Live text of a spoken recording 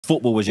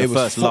Football was your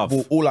first love.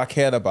 All I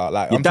cared about.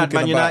 Like, your dad,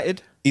 Man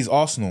United? He's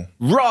Arsenal.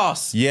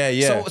 Ross.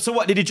 Yeah. So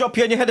what? Did he drop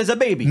you on your head as a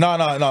baby? No.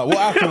 What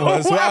happened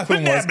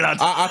was, blood?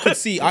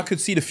 I could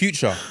see the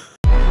future.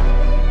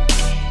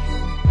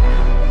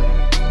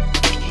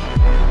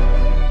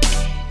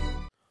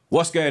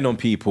 What's going on,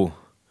 people?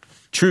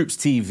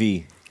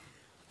 TroopzTV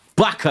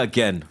back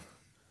again.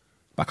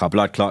 Back our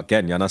blood clot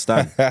again. You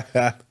understand?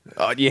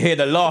 You hear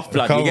the laugh,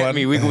 blood. You get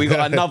me? We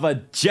got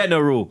another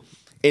general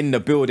in the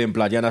building,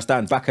 blood. You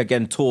understand? Back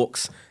again,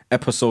 talks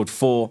episode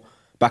 4.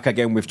 Back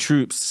again with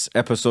Troopz,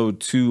 episode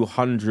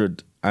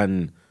 200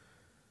 and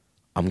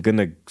I'm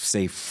gonna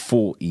say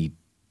 42.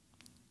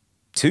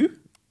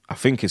 I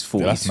think it's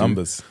 42. Yeah, that's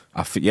numbers.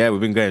 Yeah,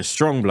 we've been going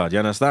strong, blood. You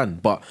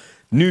understand? But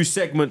new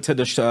segment to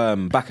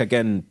the back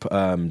again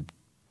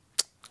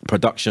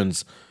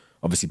productions.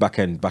 Obviously, back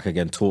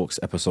again talks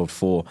episode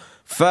 4.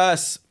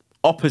 First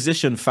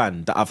opposition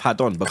fan that I've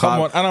had on.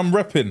 Come on, and I'm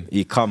repping.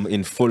 He come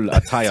in full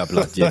attire,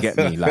 blood. You get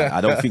me? Like,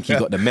 I don't think he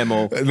got the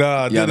memo.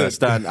 Nah, you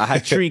understand? I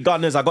had 3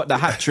 gunners. I got the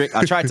hat trick.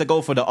 I tried to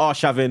go for the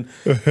Arshavin,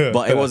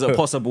 but it wasn't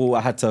possible.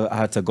 I had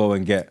to go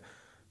and get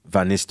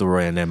Van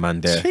Nistelrooy and them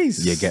man there.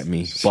 Jeez. You get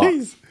me?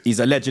 But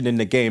he's a legend in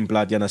the game,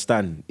 blood. You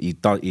understand?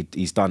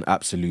 He's done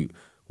absolute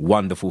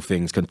wonderful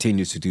things,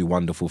 continues to do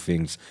wonderful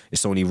things.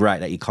 It's only right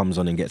that he comes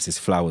on and gets his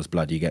flowers,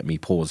 blood. You get me?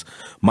 Pause.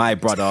 My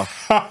brother,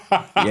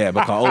 yeah,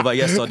 because over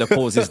yesterday the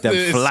pauses them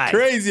fly. It's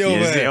crazy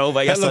over there.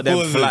 Over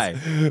yesterday them fly.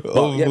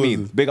 But get me?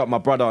 Big up my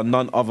brother,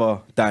 none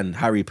other than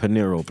Harry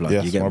Pinero, blood.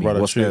 Yes, you get my me?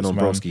 brother What's going on,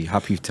 man. broski?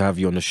 Happy to have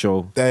you on the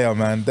show. There,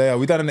 man. There.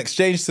 We done an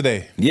exchange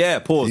today. Yeah,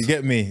 pause. You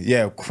get me?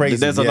 Yeah, crazy.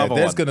 There's another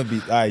There's one. Gonna be.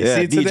 You Yeah,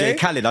 see DJ today?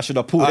 Khaled. I should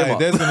have pulled him up.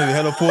 There's gonna be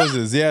hella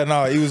pauses. Yeah,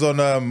 no, he was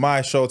on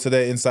my show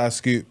today, Inside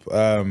Scoop.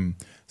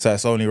 So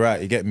it's only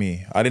right, you get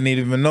me? I didn't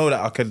even know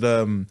that I could,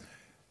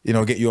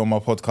 get you on my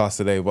podcast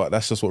today, but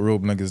that's just what real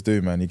niggas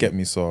do, man. You get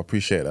me? So I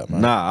appreciate that, man.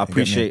 Nah, I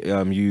appreciate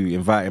you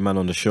inviting man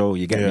on the show.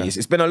 You get me?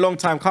 It's been a long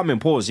time coming.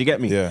 Pause. You get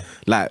me? Yeah.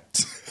 Like,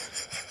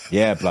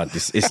 yeah, blood.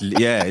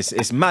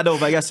 It's mad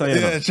over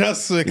yesterday. Yeah,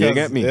 just because. You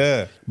get me?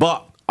 Yeah.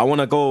 But I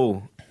want to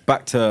go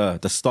back to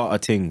the start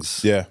of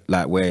things. Yeah.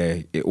 Like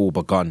where it all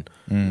begun.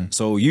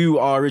 So you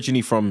are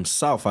originally from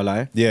South, I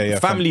lie? Yeah.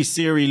 Family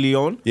Sierra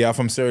Leone. Yeah, I'm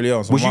from Sierra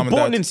Leone. So Was you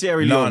born in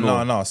Sierra Leone?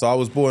 No. So I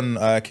was born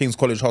King's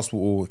College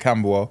Hospital,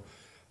 Camberwell.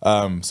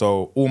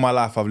 So all my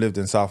life I've lived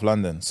in South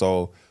London.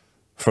 So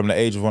from the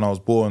age of when I was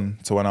born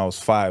to when I was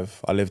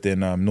 5, I lived in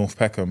North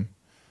Peckham.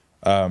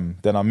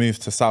 Then I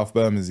moved to South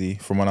Bermondsey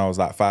from when I was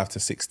like 5 to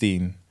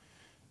 16,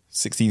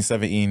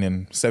 17,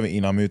 and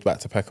 17 I moved back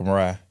to Peckham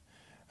Rye.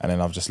 And then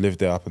I've just lived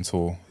there up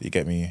until, you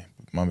get me,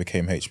 mum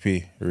became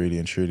HP, really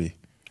and truly.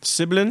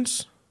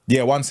 Siblings?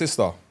 Yeah, one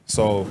sister.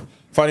 So,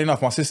 funny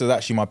enough, my sister's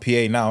actually my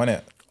PA now,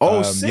 innit?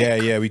 Oh,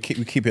 sick. Yeah, we keep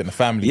it in the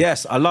family.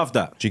 Yes, I love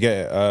that. Do you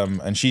get it?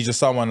 And she's just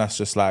someone that's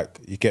just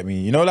like, you get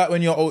me? You know, like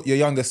when your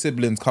younger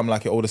siblings come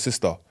like your older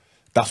sister?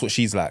 That's what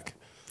she's like.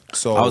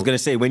 So I was going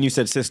to say, when you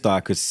said sister, I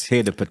could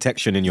hear the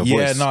protection in your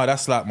voice. Yeah, no,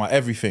 that's like my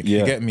everything.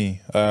 Yeah. You get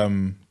me?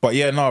 But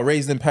yeah, no,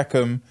 raised in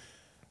Peckham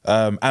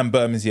and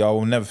Bermondsey. I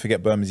will never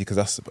forget Bermondsey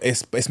because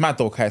it's mad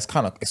though, okay?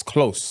 It's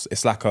close.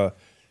 It's like a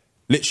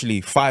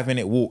literally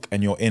 5-minute walk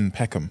and you're in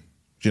Peckham.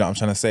 Do you know what I'm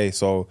trying to say?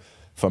 So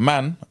for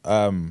man's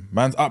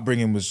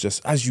upbringing was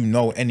just, as you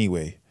know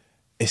anyway,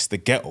 it's the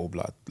ghetto,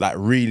 blood. Like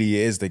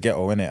really it is the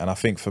ghetto, innit? And I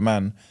think for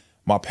man,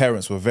 my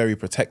parents were very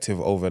protective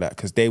over that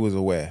because they was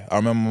aware. I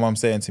remember my mum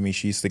saying to me,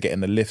 she used to get in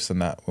the lifts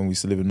and that when we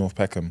used to live in North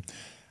Peckham.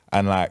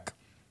 And like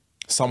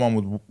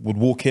someone would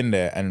walk in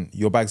there and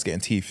your bag's getting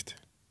teethed.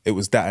 It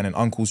was that, and then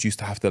uncles used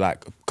to have to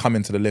like come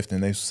into the lift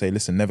and they used to say,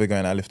 listen, never go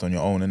in that lift on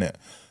your own, innit?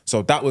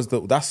 So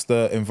that's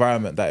the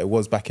environment that it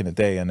was back in the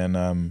day. And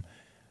then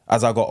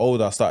as I got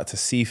older, I started to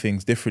see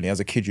things differently. As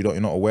a kid, you're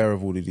not aware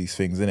of all of these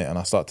things, innit? And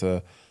I start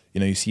to,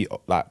 you see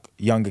like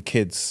younger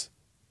kids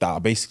that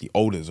are basically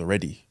olders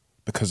already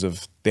because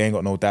of they ain't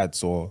got no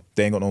dads or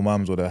they ain't got no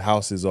mums or their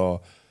houses are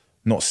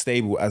not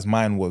stable as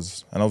mine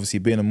was. And obviously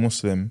being a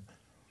Muslim,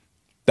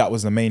 that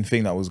was the main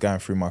thing that was going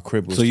through my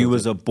crib. So you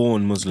was a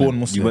born Muslim? Born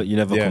Muslim. You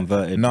never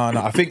converted? No,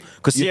 I think...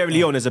 Because Sierra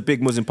Leone is a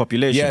big Muslim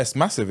population. Yeah, it's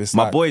massive. It's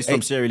my like boy's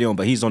from Sierra Leone,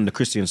 but he's on the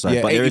Christian side.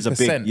 Yeah, but there is a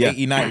big...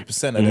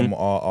 80-90% of them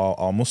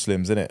are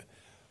Muslims, innit?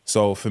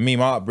 So for me,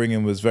 my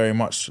upbringing was very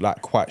much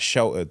like quite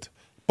sheltered.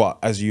 But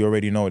as you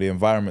already know, the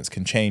environments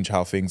can change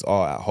how things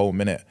are at home,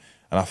 innit?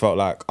 And I felt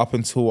like up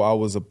until I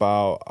was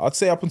about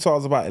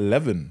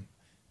 11,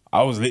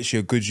 I was literally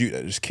a good youth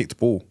that just kicked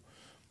ball.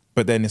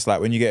 But then it's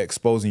like when you get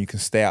exposed and you can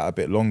stay out a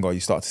bit longer, you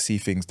start to see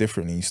things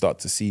differently. You start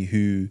to see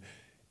who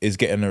is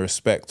getting the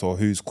respect or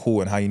who's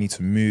cool and how you need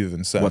to move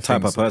and certain What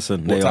type things. of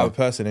person What type of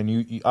person.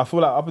 And I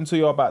feel like up until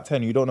you're about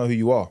 10, you don't know who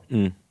you are.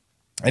 And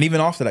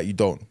even after that, you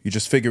don't. You're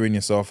just figuring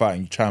yourself out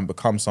and you try and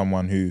become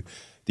someone who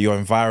your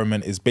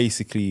environment is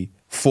basically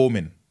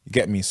forming. You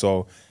get me?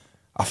 So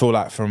I feel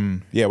like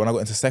when I got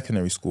into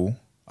secondary school,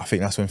 I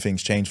think that's when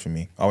things changed for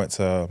me. I went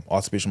to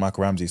Archbishop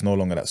Michael Ramsey. It's no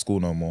longer that school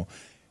no more,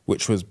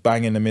 which was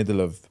bang in the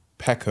middle of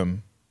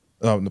Peckham,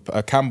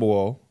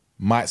 Camberwell,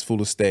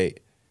 Mitesfield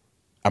Estate,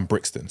 and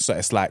Brixton. So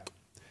it's like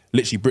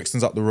literally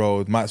Brixton's up the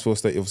road. Mitesville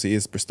State obviously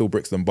is still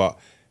Brixton, but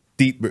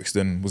Deep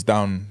Brixton was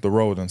down the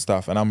road and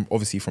stuff. And I'm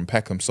obviously from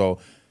Peckham, so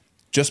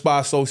just by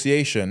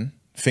association,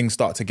 things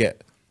start to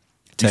get.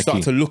 You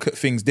start to look at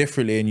things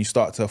differently, and you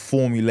start to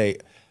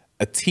formulate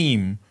a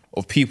team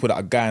of people that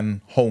are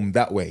going home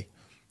that way,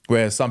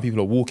 whereas some people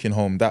are walking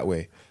home that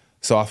way.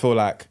 So I feel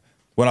like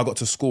when I got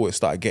to school, it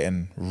started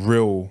getting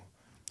real.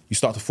 You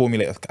start to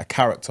formulate a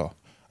character.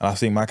 And I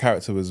think my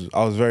character was,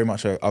 I was very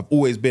much, I've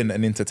always been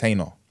an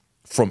entertainer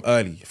from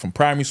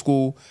primary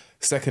school,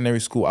 secondary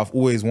school. I've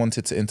always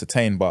wanted to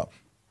entertain, but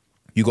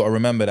you got to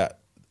remember that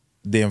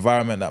the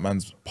environment that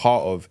man's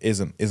part of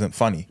isn't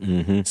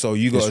funny. So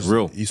you got,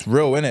 it's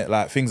real, innit?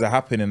 Like things are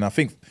happening. I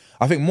think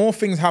more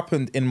things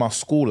happened in my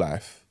school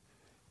life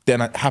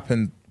than it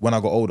happened when I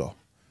got older,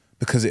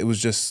 because it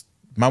was just,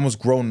 man was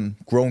grown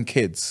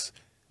kids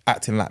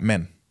acting like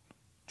men.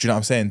 Do you know what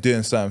I'm saying?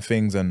 Doing certain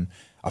things, and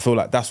I feel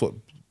like that's what,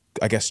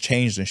 I guess,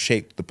 changed and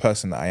shaped the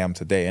person that I am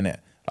today, innit?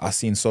 I've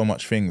seen so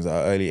much things at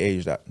an early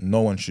age that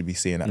no one should be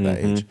seeing at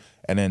that age.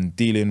 And then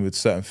dealing with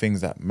certain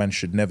things that men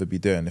should never be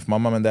doing. If my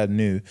mum and dad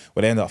knew,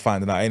 well, they ended up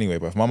finding out anyway,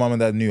 but if my mum and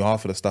dad knew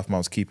half of the stuff man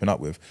was keeping up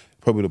with,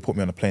 probably would have put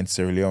me on a plane to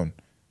Sierra Leone.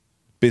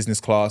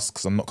 Business class,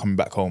 because I'm not coming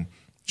back home.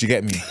 Do you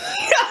get me?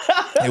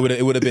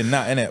 It would have been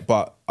that, innit?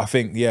 But I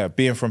think, yeah,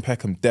 being from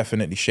Peckham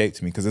definitely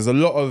shaped me, because there's a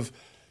lot of,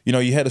 you know,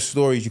 you hear the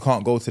stories, you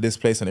can't go to this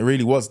place, and it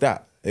really was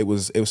that. It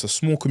was a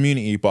small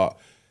community, but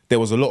there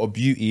was a lot of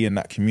beauty in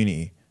that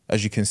community.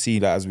 As you can see,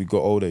 that as we got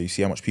older, you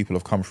see how much people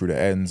have come through the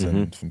ends,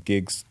 and from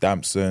gigs,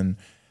 Damson,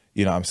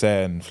 you know what I'm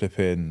saying,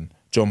 flipping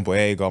John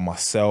Boyega,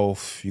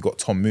 myself, you got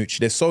Tom Mooch.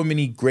 There's so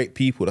many great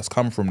people that's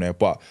come from there,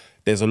 but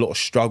there's a lot of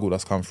struggle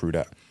that's come through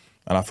that.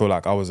 And I feel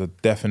like I was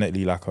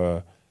definitely like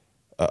a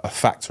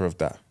factor of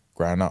that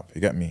growing up, you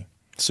get me?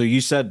 So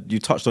you said, you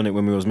touched on it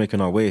when we was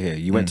making our way here,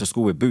 you went to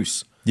school with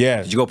Boost.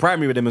 Yeah. Did you go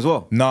primary with him as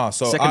well? Nah,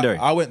 so secondary.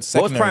 I went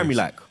secondary. What was primary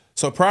like?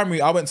 So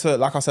primary, I went to,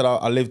 like I said,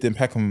 I lived in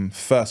Peckham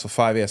first for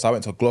 5 years. So I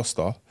went to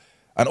Gloucester.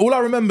 And all I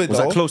remember, was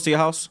that close to your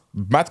house?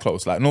 Mad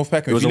close, like North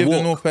Peckham. If you lived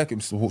in North Peckham,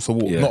 it's a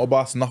walk. Yeah. Not a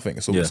bus, nothing.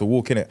 It's a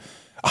walk, innit?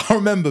 I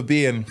remember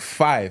being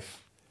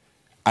 5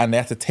 and they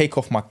had to take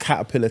off my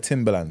Caterpillar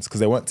Timberlands, because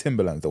they weren't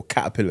Timberlands, they were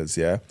Caterpillars,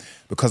 yeah?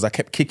 Because I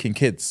kept kicking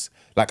kids.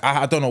 Like,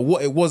 I don't know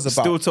what it was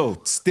about.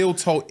 Steel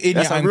toe in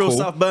that's your ankle. That's a real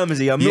South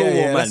Bermondsey, a Millwall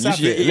man. Let's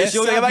have it. Let's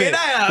have it.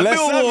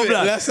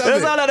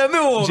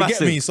 Do you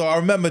get me? So I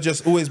remember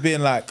just always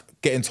being like,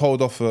 getting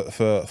told off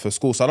for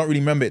school. So I don't really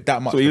remember it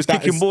that much. So he was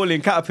kicking ball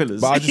in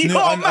Caterpillars. But I just knew,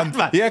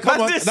 yeah,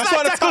 come on. That's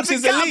why the touch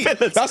is elite.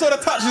 That's why the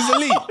touch is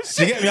elite.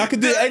 Do you get me? I could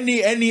do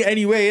it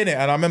any way, innit?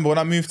 And I remember when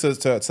I moved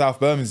to South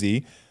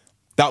Bermondsey,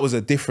 that was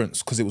a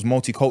difference, because it was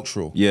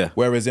multicultural. Yeah.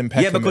 Whereas in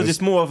Peckham, yeah, because it's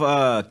more of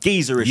a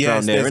geezerish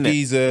around there, isn't it? There's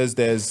geezers,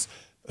 there's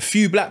a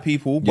few black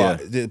people, but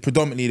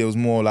predominantly there was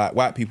more like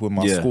white people in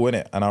my school,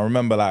 innit? And I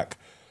remember like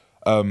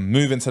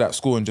moving to that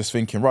school and just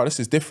thinking, right, this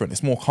is different.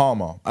 It's more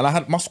calmer.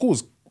 And my school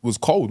was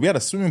cold. We had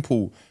a swimming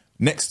pool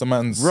next to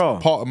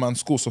part of man's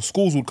school. So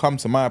schools would come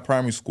to my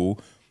primary school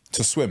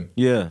to swim.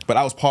 Yeah. But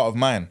that was part of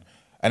mine.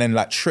 And then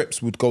like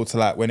trips would go to,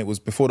 like, when it was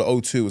before the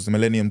O2, it was the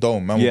Millennium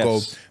Dome. Man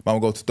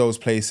would go to those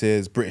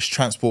places, British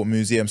Transport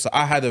Museum. So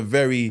I had a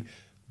very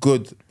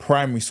good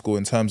primary school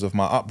in terms of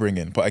my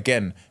upbringing. But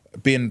again,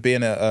 being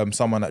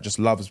someone that just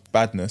loves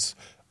badness,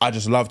 I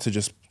just love to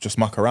just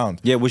muck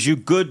around. Yeah, was you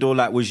good, or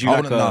like was you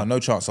no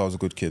chance I was a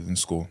good kid in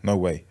school. No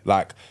way.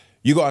 Like,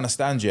 you got to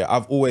understand, yeah,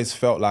 I've always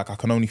felt like I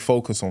can only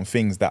focus on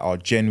things that are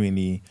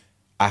genuinely,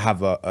 I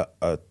have a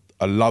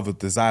love, a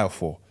desire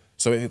for.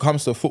 So if it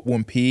comes to football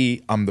and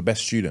PE, I'm the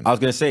best student. I was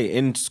going to say,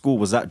 in school,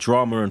 was that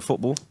drama and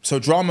football? So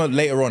drama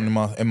later on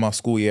in my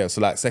school year,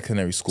 so like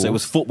secondary school. So it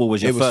was football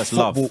was your first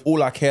love?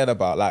 All I cared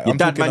about. Like, your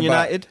dad Man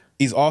United?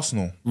 He's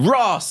Arsenal.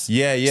 Ross!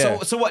 Yeah, yeah.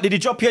 So what, did he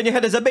drop you on your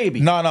head as a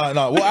baby? No.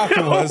 What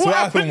happened was,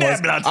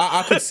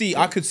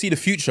 I could see the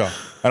future.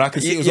 And I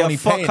could see it was only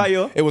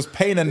pain. It was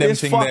pain and them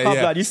thing there,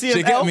 yeah. You see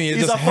it, get me?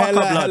 It's just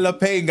hella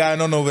pain going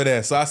on over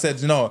there. So I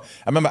said, you know,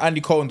 I remember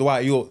Andy Cole and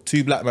Dwight York,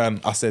 2 black men.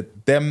 I said,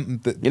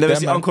 you never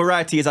see Uncle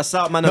Righty is a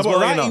South man as well,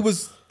 but Righty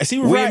was, see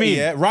Righty,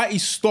 yeah? Righty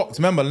stopped,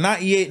 remember,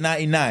 98,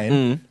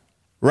 99,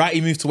 Righty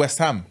moved to West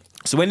Ham.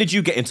 So when did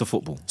you get into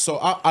football? So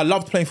I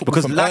loved playing football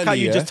because like how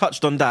you just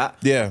touched on that,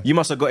 you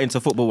must have got into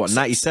football, what,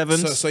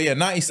 97? So yeah,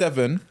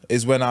 97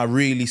 is when I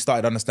really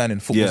started understanding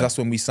football. That's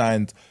when we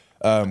signed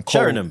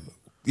Sheringham.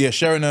 Yeah,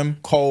 Sheringham,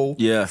 Cole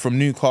from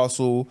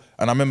Newcastle.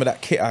 And I remember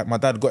that kit, my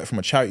dad got it from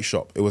a charity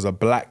shop. It was a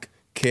black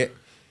kit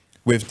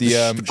with the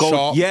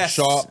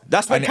sharp.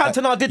 That's when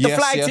Cantona did the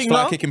flag thing,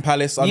 flag kicking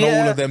Palace. I know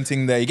all of them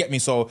thing there. You get me?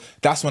 So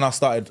that's when I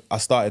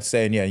started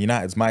saying, yeah,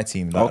 United's my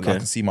team. Like, I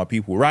can see my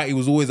people. Right, he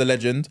was always a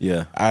legend.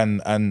 Yeah.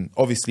 And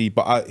obviously,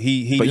 but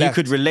he But left.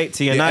 You could relate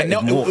to United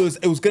more.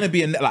 It was going to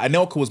be, like,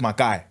 Anelka was my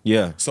guy.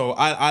 Yeah. So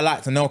I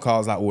liked Anelka. I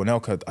was like, oh,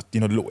 Anelka,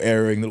 you know, the little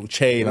earring, the little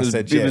chain. I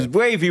said, yeah. It was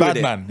wavy with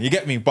it. Bad man, you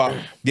get me? But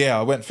yeah,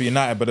 I went for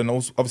United. But then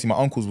also, obviously my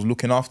uncles was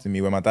looking after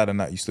me when my dad and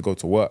that used to go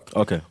to work.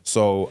 Okay.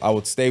 So I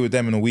would stay with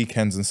them in the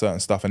weekends and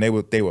stuff, and they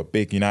were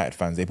big United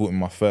fans. They bought me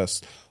my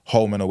first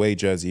home and away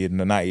jersey in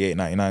the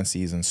 98-99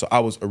 season. So I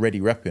was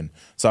already repping.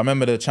 So I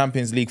remember the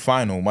Champions League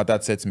final, my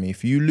dad said to me,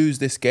 if you lose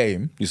this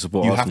game, you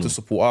have to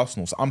support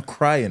Arsenal. So I'm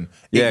crying.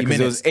 Yeah, because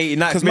it was 89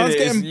 minutes. Because man's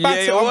getting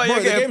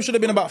battered. The game should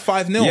have been about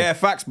 5-0. Yeah,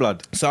 facts,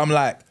 blood. So I'm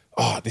like,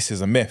 oh, this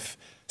is a myth.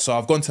 So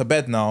I've gone to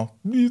bed now.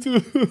 And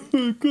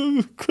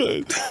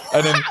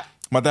then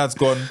my dad's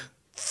gone,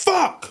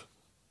 fuck.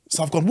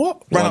 So I've gone,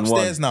 what? Ran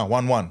upstairs now,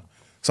 1-1.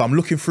 So I'm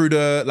looking through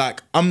the,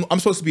 like, I'm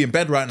supposed to be in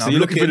bed right now. So you're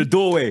looking through the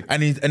doorway.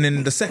 And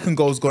then the second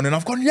goal's gone and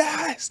I've gone,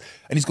 yes.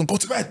 And he's gone, go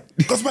to bed,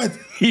 go to bed.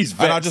 He's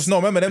vexed. And I just know,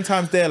 remember them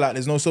times there, like,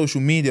 there's no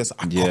social media. So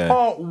I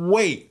can't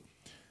wait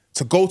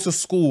to go to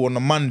school on a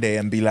Monday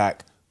and be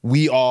like,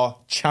 we are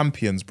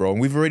champions, bro.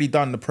 And we've already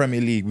done the Premier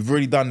League. We've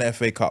already done the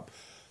FA Cup.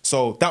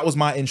 So that was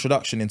my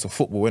introduction into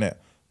football, innit?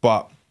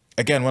 But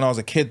again, when I was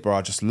a kid, bro,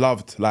 I just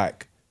loved,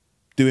 like,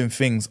 doing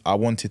things I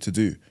wanted to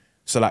do.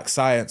 So like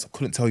science, I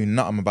couldn't tell you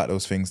nothing about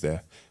those things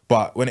there.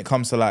 But when it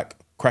comes to like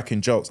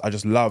cracking jokes, I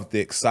just loved the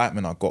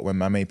excitement I got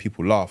when I made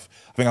people laugh.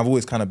 I think I've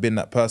always kind of been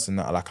that person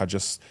that like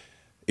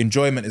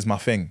enjoyment is my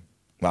thing.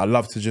 Like, I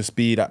love to just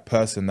be that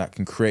person that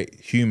can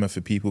create humor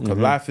for people because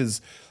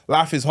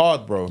life is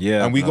hard, bro.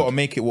 Yeah, and we got to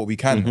make it what we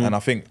can. And I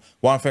think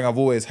one thing I've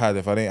always had,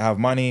 if I didn't have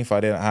money, if I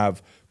didn't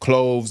have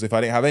clothes, if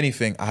I didn't have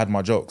anything, I had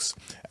my jokes.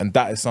 And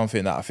that is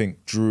something that I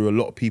think drew a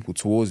lot of people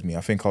towards me.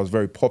 I think I was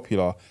very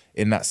popular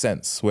in that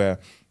sense where,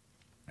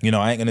 you know,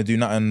 I ain't gonna do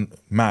nothing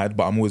mad,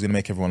 but I'm always gonna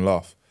make everyone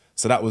laugh.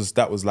 So that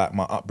was like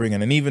my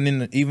upbringing. And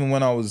even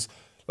when I was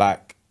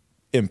like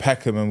in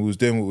Peckham and we was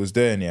doing what we was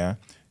doing, yeah,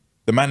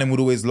 the man would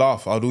always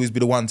laugh. I'd always be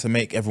the one to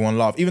make everyone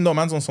laugh, even though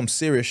man's on some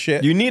serious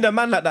shit. You need a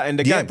man like that in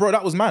the game. Yeah, bro,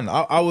 that was man.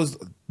 I was.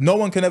 No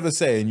one can ever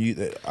say, and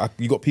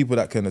you got people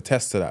that can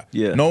attest to that.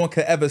 Yeah. No one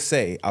can ever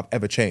say I've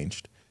ever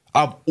changed.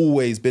 I've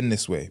always been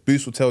this way.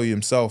 Boost will tell you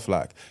himself.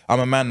 Like, I'm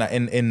a man that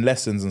in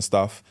lessons and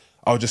stuff,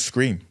 I'll just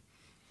scream.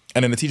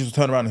 And then the teachers will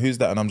turn around and who's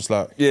that? And I'm just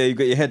like... Yeah, you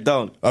got your head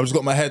down. I've just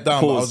got my head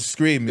down, but I'll just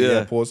scream.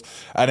 Yeah, pause.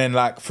 And then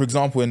like, for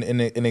example, in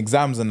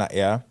exams and that,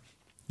 yeah,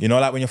 you know,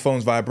 like when your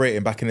phone's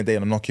vibrating back in the day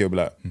on a Nokia, you'll be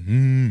like,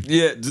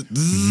 yeah.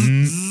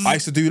 I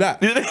used to do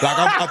that.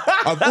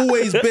 Like I've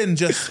always been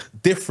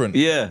just different.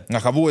 Yeah.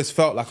 Like I've always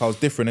felt like I was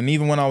different. And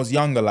even when I was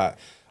younger, like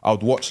I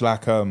would watch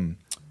like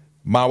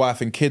My Wife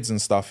and Kids and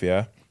stuff,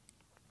 yeah,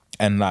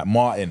 and like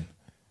Martin.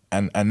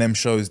 And them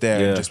shows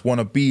there, and just want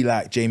to be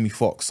like Jamie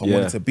Foxx. I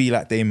wanted to be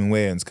like Damon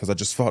Wayans because I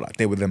just felt like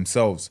they were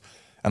themselves.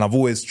 And I've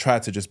always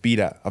tried to just be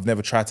that. I've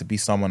never tried to be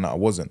someone that I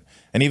wasn't.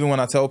 And even when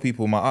I tell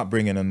people my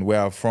upbringing and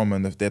where I'm from,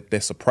 and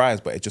they're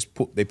surprised, but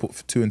they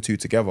put two and two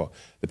together.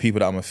 The people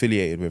that I'm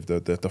affiliated with,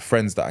 the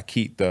friends that I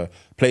keep, the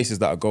places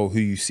that I go, who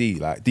you see,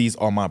 like these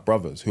are my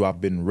brothers who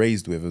I've been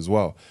raised with as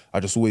well.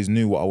 I just always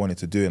knew what I wanted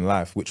to do in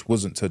life, which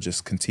wasn't to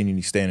just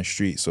continually stay in the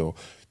streets or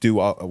do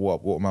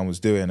what man was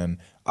doing. And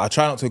I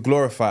try not to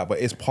glorify it, but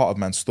it's part of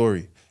man's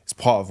story. It's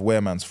part of where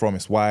man's from.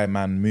 It's why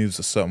man moves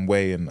a certain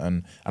way,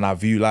 and I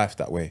view life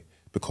that way.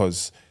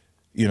 Because,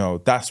 you know,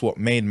 that's what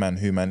made man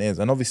who man is.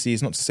 And obviously,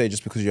 it's not to say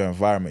just because of your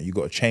environment, you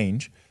got to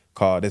change.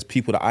 Cause there's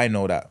people that I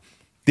know that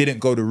didn't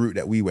go the route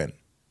that we went.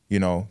 You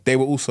know, they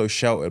were also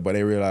sheltered, but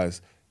they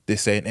realized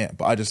this ain't it.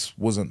 But I just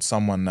wasn't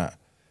someone that,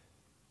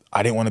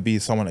 I didn't want to be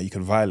someone that you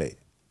could violate.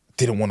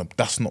 Didn't want to,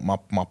 that's not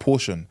my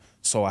portion.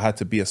 So I had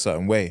to be a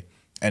certain way.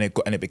 And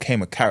it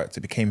became a character,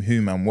 it became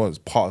who man was,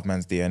 part of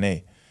man's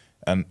DNA.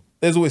 And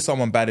there's always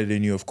someone better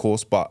than you, of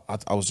course, but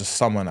I was just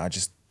someone, I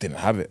just didn't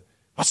have it.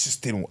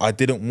 I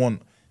didn't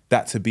want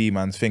that to be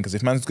man's thing, because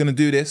if man's gonna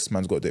do this,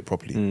 man's got to do it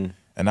properly.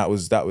 And that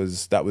was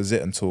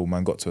it until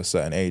man got to a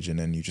certain age, and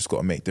then you just got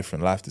to make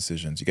different life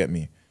decisions. You get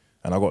me?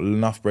 And I got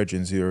enough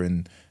brethren who are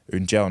in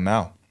jail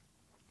now,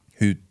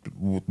 who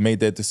made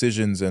their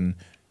decisions and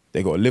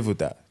they got to live with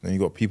that. And you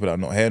got people that are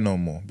not here no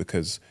more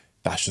because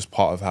that's just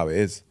part of how it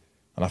is.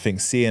 And I think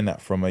seeing that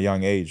from a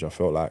young age, I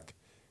felt like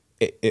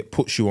it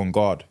puts you on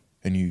guard,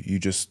 and you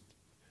just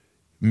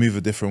move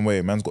a different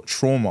way. Man's got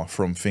trauma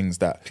from things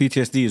that...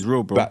 PTSD is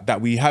real, bro.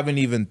 That we haven't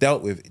even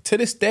dealt with to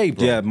this day,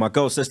 bro. Yeah, my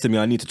girl says to me,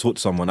 I need to talk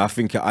to someone. I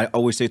think, I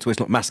always say to her, it's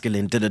not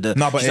masculine, da-da-da.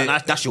 No, but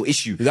like, that's your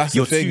issue. That's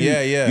the thing,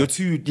 yeah.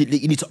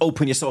 You need to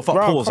open yourself up,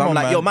 pause. I'm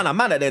like, yo, man, I'm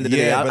man at the end of the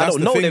day. I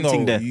don't know them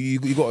thing there. You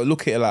got to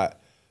look at it like,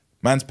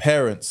 man's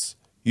parents,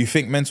 you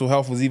think mental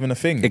health was even a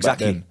thing.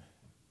 Exactly.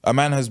 A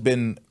man has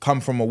come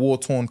from a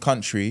war-torn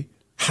country,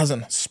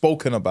 hasn't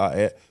spoken about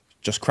it,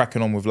 just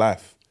cracking on with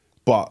life.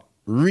 But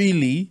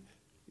really...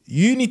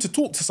 you need to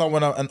talk to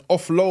someone and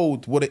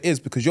offload what it is,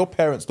 because your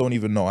parents don't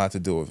even know how to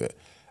deal with it.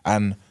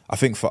 And I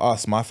think for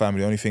us, my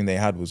family, the only thing they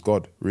had was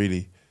God,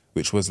 really,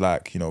 which was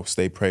like, you know,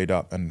 stay prayed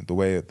up. And the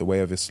way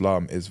of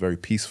Islam is very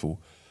peaceful.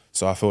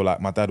 So I feel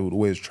like my dad would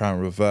always try and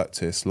revert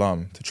to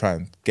Islam to try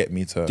and get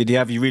me to... Did he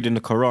have you reading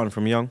the Quran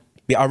from young?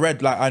 Yeah, I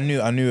read, like, I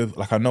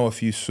know a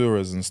few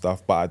surahs and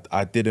stuff, but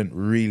I didn't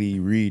really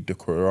read the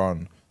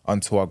Quran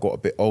until I got a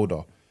bit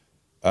older.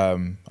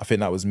 I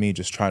think that was me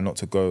just trying not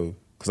to go...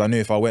 because I knew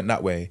if I went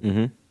that way,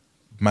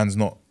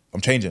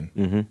 I'm changing.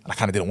 And I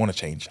kind of didn't want to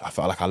change. I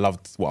felt like I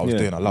loved what I was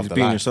doing. I loved the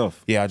being life.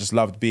 Yourself. Yeah, I just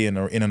loved being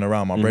in and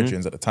around my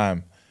brethren at the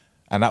time.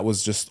 And that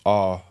was just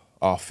our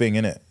our thing,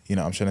 innit? You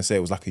know what I'm trying to say? It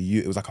was like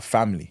a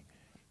family.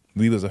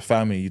 We was a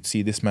family. You'd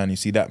see this man, you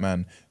see that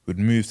man. We'd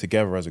move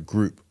together as a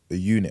group, a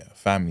unit, a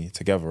family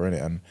together,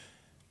 innit? And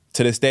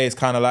to this day, it's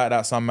kind of like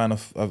that. Some men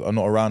are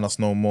not around us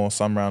no more.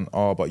 Some around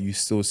are, but you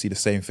still see the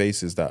same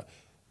faces that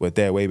were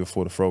there way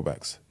before the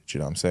throwbacks. Do you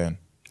know what I'm saying?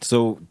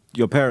 So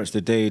your parents,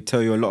 did they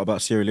tell you a lot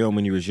about Sierra Leone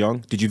when you was young?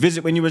 Did you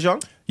visit when you was young?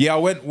 Yeah, I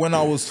went when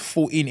I was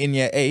 14 in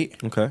year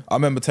 8. Okay. I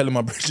remember telling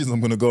my brothers I'm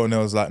going to go, and they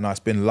was like, nah, it's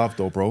been love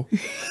though, bro.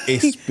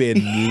 It's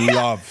been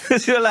love.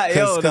 You're like,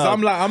 yo, Because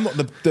I'm not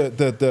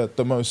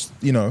the most,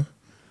 you know,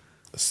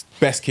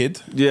 best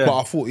kid. Yeah. But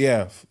I thought,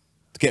 yeah,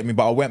 get me.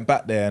 But I went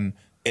back there and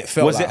it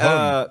felt like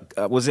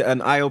home. Was it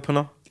an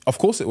eye-opener? Of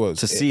course it was.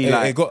 To see,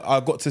 I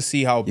got to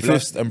see how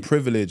blessed and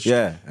privileged.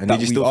 Yeah. And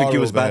did you still think it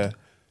was bad? Here.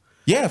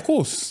 Yeah, of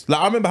course. Like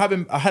I remember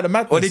I had a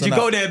madness. Or did you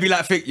go there and be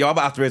like, yo, I'm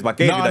about to have to raise my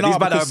game? These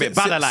bad are a bit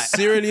badder, like.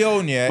 Sierra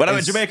Leone, yeah. When I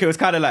went to Jamaica, it was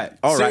kind of like,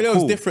 all right, Sierra Leone's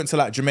cool. different to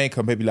like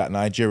Jamaica, maybe like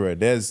Nigeria.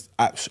 There's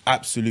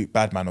absolute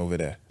bad man over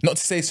there. Not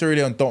to say Sierra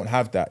Leone don't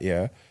have that,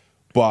 yeah,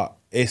 but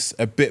it's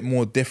a bit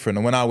more different.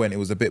 And when I went, it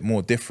was a bit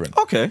more different.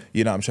 Okay.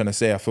 You know what I'm trying to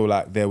say? I feel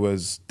like there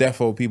was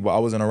defo people, I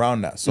wasn't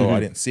around that, so I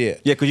didn't see it.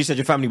 Yeah, because you said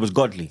your family was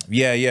godly.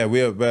 Yeah,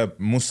 we're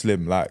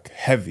Muslim, like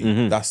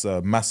heavy. That's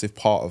a massive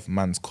part of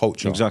man's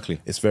culture.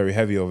 Exactly. It's very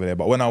heavy over there.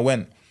 But when I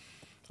went,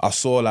 I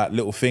saw like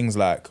little things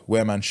like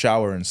where man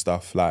shower and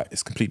stuff, like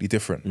it's completely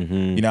different.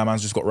 You know,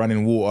 man's just got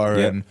running water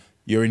and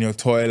you're in your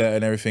toilet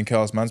and everything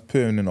else. Man's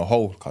pooing in a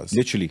hole.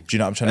 Literally. Do you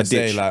know what I'm trying to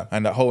say? Like,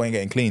 and that hole ain't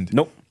getting cleaned.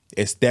 Nope.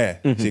 It's there.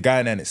 So you're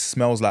going there and it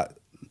smells like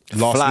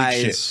last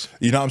Flies. week shit.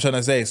 You know what I'm trying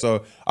to say?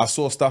 So I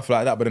saw stuff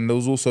like that, but then there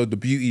was also the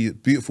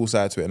beautiful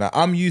side to it. Now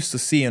I'm used to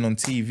seeing on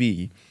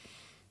TV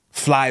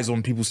flies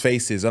on people's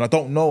faces, and I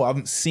don't know, I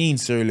haven't seen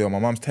Sierra Leone. My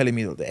mum's telling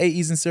me that the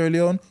 80s in Sierra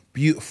Leone,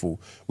 beautiful.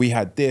 We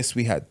had this,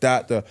 we had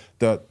that,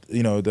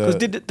 because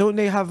don't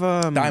they have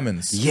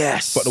diamonds?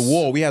 Yes. But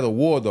we had a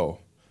war though.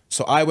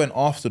 So I went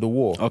after the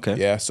war. Okay.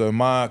 Yeah. So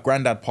my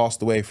granddad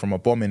passed away from a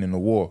bombing in the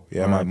war.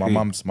 Yeah. My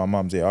mum's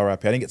yeah,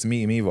 R.I.P. I didn't get to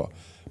meet him either.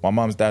 My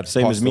mum's dad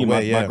Same passed as me.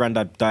 away, My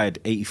granddad died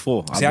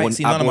 84. See, I ain't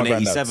seen none of my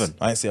granddads. 87.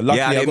 I ain't seen.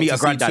 Luckily, I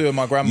got to see 2 of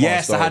my grandmas.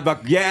 Yes, though. I had my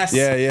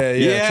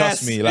Yeah.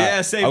 Trust me. Like,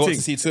 yeah, same I got thing.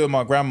 to see 2 of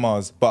my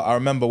grandmas, but I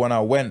remember when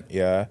I went,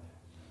 yeah,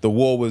 the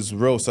war was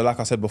real. So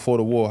like I said, before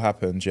the war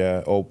happened,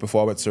 yeah, or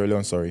before I went to Sierra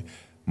Leone, sorry,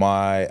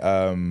 my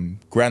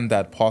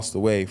granddad passed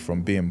away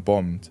from being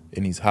bombed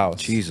in his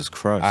house. Jesus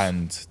Christ.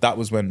 And that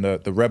was when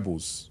the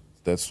rebels,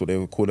 that's what they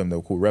would call them, they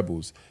were called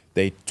rebels,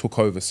 they took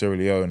over Sierra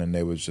Leone and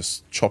they was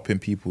just chopping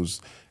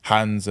people's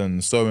hands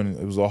and so on.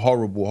 It was a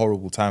horrible,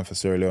 horrible time for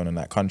Sierra Leone in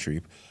that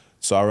country.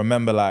 So I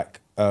remember like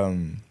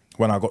when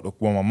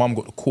my mum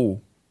got the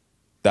call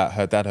that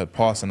her dad had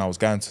passed and I was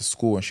going to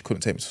school and she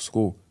couldn't take me to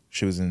school.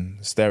 She was in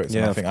hysterics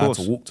and I think I had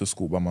to walk to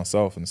school by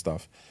myself and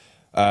stuff.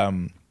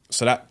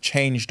 So that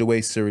changed the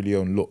way Sierra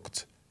Leone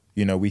looked.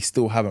 You know, we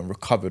still haven't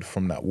recovered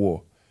from that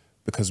war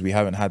because we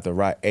haven't had the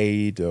right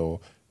aid or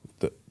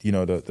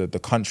the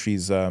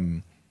country's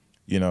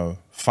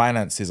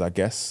finances, I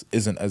guess,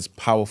 isn't as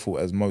powerful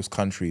as most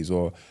countries.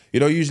 Or,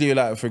 usually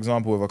like, for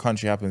example, if a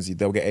country happens,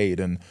 they'll get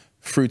aid and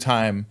through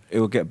time it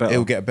will get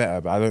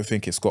better. But I don't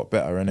think it's got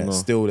better, innit? No.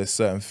 Still, there's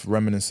certain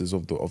reminiscences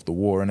of the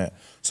war, innit?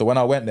 So when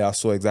I went there, I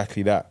saw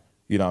exactly that.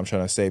 You know what I'm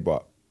trying to say?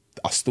 But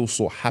I still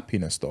saw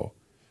happiness though.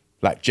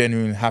 Like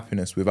genuine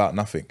happiness without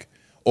nothing.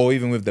 Or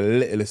even with the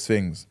littlest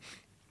things.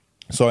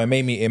 So it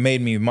made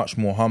me much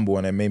more humble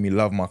and it made me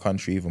love my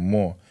country even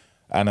more.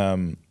 And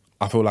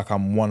I feel like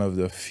I'm one of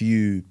the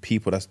few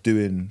people that's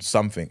doing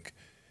something,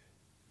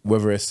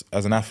 whether it's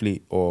as an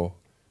athlete or,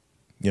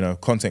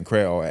 content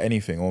creator or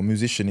anything, or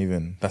musician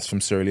even, that's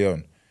from Sierra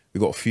Leone. We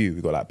got a few.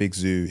 We got like Big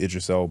Zoo,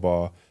 Idris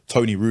Elba,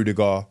 Tony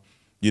Rudiger,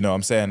 you know what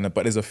I'm saying?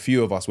 But there's a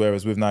few of us,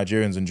 whereas with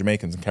Nigerians and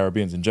Jamaicans and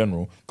Caribbeans in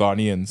general,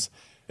 Ghanaians,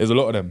 there's a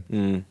lot of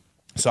them.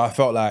 So I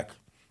felt like,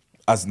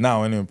 as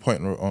now in a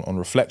point on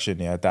reflection,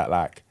 yeah, that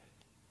like,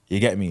 you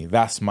get me,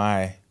 that's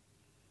my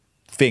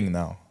thing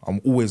now.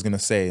 I'm always gonna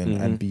say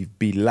and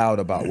be loud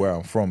about where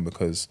I'm from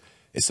because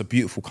it's a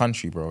beautiful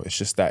country, bro. It's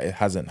just that it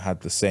hasn't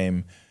had the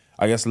same,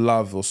 I guess,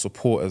 love or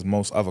support as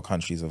most other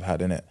countries have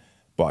had in it.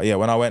 But yeah,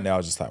 when I went there, I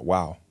was just like,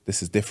 wow,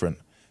 this is different.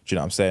 Do you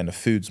know what I'm saying? The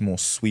food's more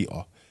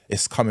sweeter.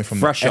 It's coming from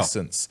Fresher. The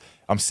essence.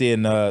 I'm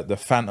seeing the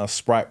Fanta,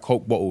 Sprite,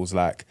 Coke bottles,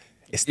 like,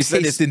 it's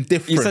tasting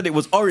different. You said it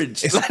was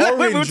orange. It's orange.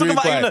 we were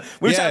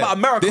talking about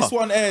America. This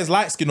one here is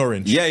light skin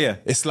orange. Yeah.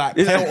 It's like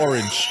pale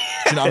orange.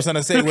 Do you know what I'm trying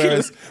to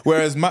say?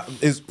 Whereas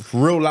it's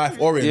real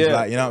life orange. Yeah.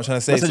 Like, you know what I'm trying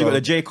to say? That's so, you got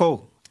the J.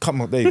 Cole. Come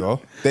on, there you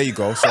go. There you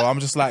go. So I'm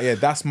just like, yeah,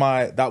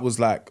 that was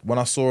like, when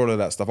I saw all of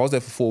that stuff, I was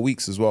there for 4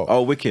 weeks as well.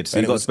 Oh, wicked. So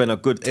you got to spend a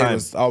good time.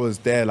 I was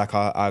there, like,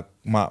 I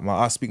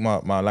speak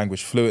my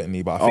language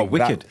fluently, but I think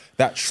wicked.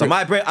 that trip. So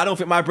I don't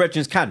think my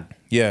brethren can.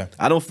 Yeah.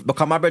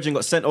 Because my brethren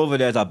got sent over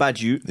there as a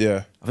bad youth.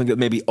 Yeah. I think it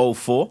maybe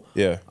 04.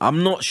 Yeah.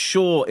 I'm not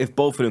sure if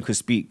both of them could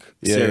speak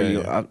Sierra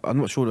Leone. I'm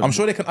not sure. I'm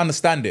sure they can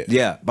understand it.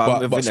 Yeah,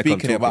 but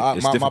speaking it.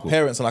 But my difficult.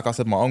 parents, and like I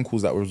said, my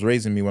uncles that was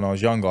raising me when I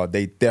was younger,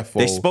 they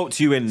spoke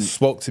to you in...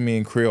 Spoke to me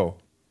in Creole.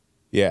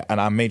 Yeah,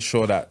 and I made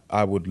sure that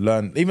I would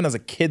learn. Even as a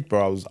kid,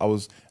 bro, I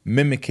was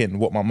mimicking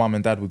what my mum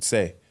and dad would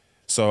say.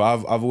 So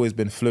I've always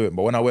been fluent.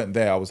 But when I went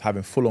there, I was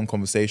having full-on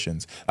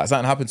conversations. Like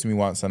something happened to me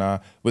once, and I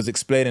was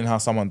explaining how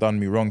someone done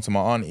me wrong to my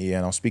auntie,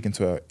 and I was speaking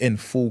to her in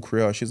full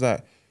Creole. She's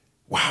like,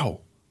 "Wow,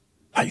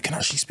 like you can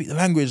actually speak the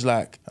language,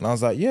 like." And I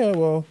was like, "Yeah,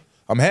 well,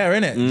 I'm here,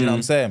 innit?" Do you know what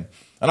I'm saying?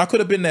 And I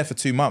could have been there for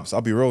 2 months. I'll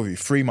be real with you,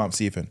 3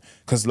 months even,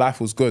 because life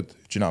was good. Do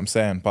you know what I'm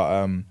saying?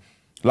 But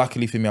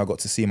luckily for me, I got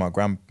to see my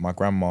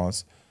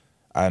grandmas.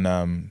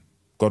 And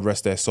God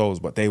rest their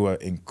souls, but they were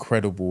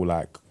incredible,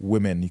 like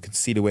women. You could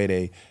see the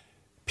way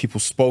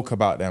people spoke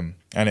about them,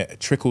 and it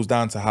trickles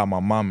down to how my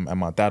mum and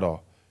my dad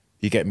are.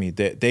 You get me?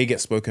 They get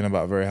spoken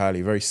about very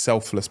highly, very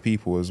selfless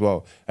people as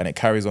well, and it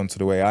carries on to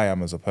the way I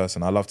am as a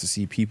person. I love to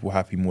see people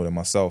happy more than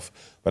myself,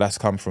 but that's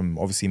come from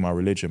obviously my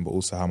religion, but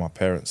also how my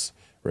parents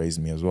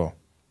raised me as well.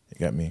 You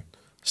get me?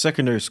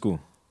 Secondary school.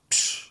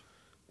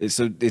 Is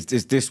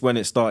this when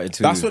it started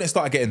to... That's when it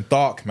started getting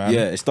dark, man.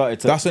 Yeah, it started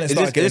to... That's when it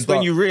started getting dark.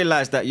 When you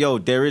realise that, yo,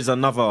 there is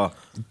another...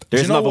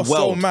 There's another world.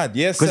 So mad?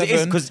 Year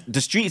 7... Because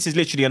the streets is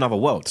literally another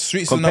world. The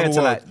streets compared is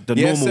another to world. like the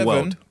Year normal 7,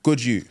 world.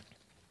 Good you.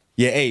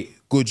 Year 8,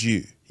 good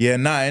you. Year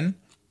 9,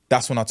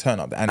 that's when I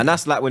turn up the ante. And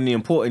that's like when the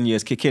important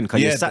years kick in,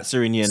 because your sats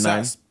are in year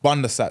 9.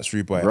 Bun the sats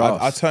through, boy.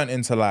 I turned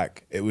into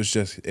like, it was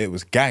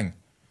gang.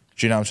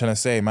 Do you know what I'm trying to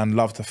say? Man,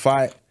 love to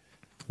fight.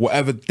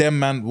 Whatever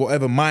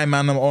my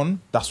man I'm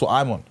on, that's what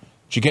I'm on.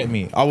 Do you get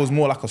me? I was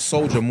more like a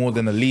soldier more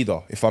than a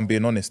leader, if I'm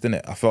being honest,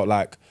 innit? I felt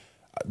like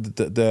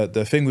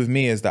the thing with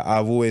me is that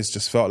I've always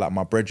just felt like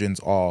my brethren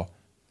are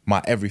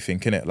my everything,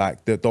 innit?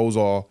 Like those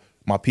are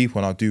my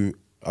people, and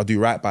I do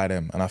right by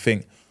them. And I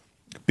think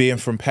being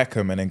from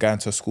Peckham and then going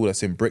to a school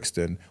that's in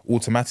Brixton,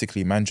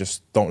 automatically man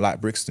just don't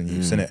like Brixton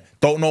youths, innit?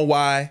 Don't know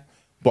why,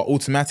 but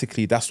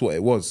automatically that's what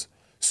it was.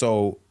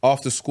 So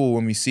after school,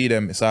 when we see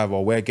them, it's either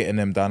we're getting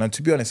them done. And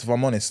to be honest, if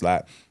I'm honest,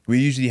 like we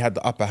usually had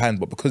the upper hand,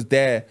 but because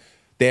their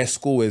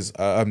school is,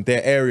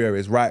 their area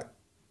is right.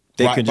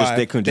 They can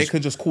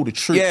just call the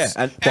troops. Yeah,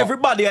 and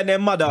everybody and their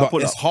mother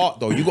but it's heart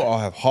though. You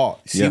gotta have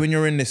heart. See, when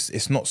you're in this,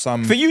 it's not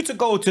some. For you to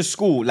go to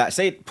school, like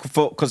say,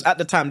 because at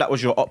the time that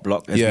was your op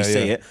block, as we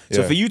say it.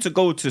 So for you to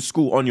go to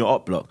school on your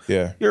op block,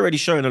 you're already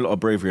showing a lot of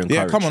bravery and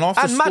courage. Yeah, come on,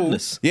 after and school,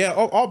 madness. Yeah,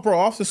 bro,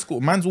 after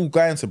school, man's all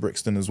going to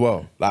Brixton as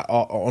well. Like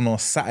on a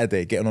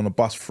Saturday, getting on a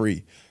bus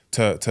free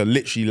to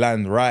literally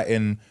land right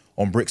in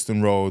on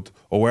Brixton Road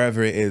or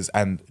wherever it is,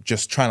 and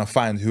just trying to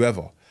find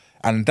whoever.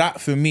 And that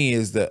for me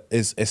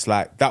it's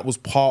like that was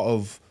part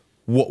of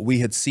what we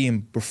had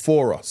seen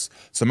before us.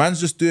 So man's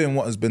just doing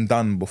what has been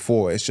done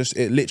before. It's just,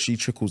 it literally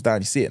trickles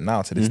down. You see it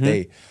now to this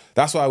day.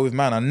 That's why with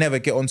man, I never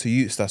get onto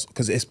youths, that's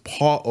because it's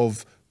part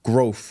of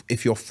growth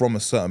if you're from a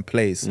certain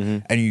place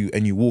and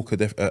you walk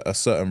a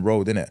certain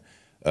road, innit?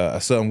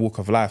 A certain walk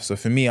of life. So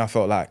for me, I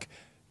felt like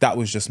that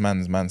was just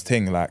man's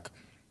thing. Like,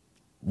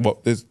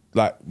 what there's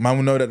like, man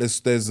will know that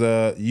there's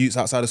youths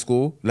outside of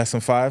school,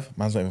 lesson 5,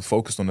 man's not even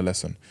focused on the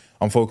lesson.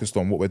 I'm focused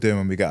on what we're doing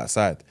when we get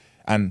outside.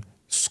 And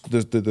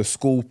the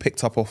school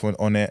picked up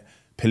on it,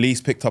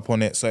 police picked up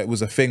on it, so it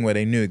was a thing where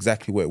they knew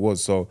exactly what it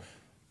was. So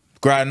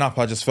growing up,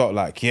 I just felt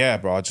like, yeah,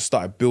 bro, I just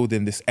started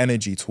building this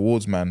energy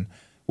towards man,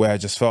 where I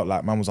just felt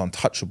like man was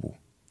untouchable.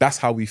 That's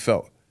how we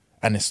felt.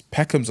 And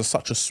Peckham's are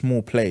such a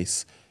small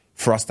place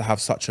for us to have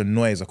such a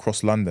noise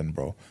across London,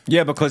 bro.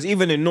 Yeah, because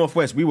even in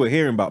Northwest, we were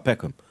hearing about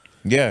Peckham.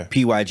 Yeah.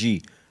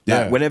 PYG.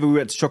 Like, whenever we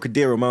went to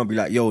Chocodero, man would be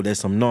like, yo, there's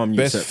some NARM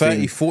youths. There's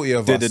 30, 40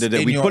 of us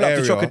in we your pull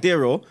area. up to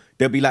Chocodero,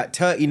 there'll be like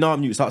 30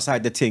 NARM youths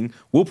outside the thing.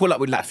 We'll pull up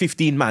with like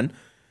 15 man,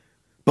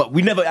 but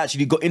we never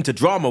actually got into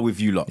drama with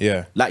you lot.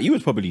 Yeah. Like, you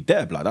was probably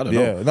there, blood, I don't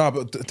know. Yeah, no,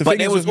 but the but thing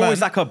there is was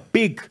always man, like a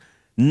big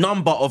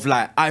number of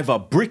like either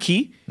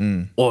Bricky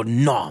or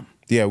NARM.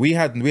 Yeah, we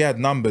had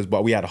numbers,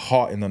 but we had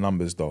heart in the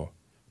numbers though.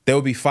 There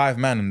will be 5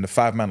 man, and the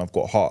 5 man have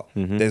got heart.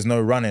 There's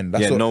no running.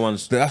 That's no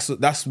one's.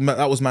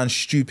 That was man's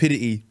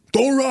stupidity.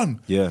 Don't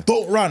run. Yeah.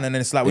 Don't run. And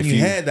then it's like when you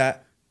hear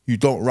that, you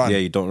don't run. Yeah,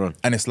 you don't run.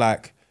 And it's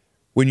like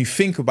when you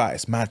think about it,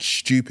 it's mad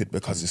stupid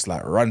because it's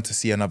like run to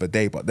see another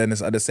day. But then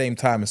it's at the same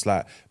time, it's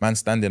like man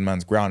standing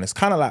man's ground. It's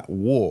kind of like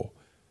war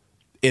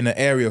in an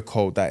area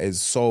code that is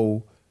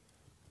so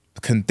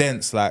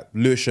condensed. Like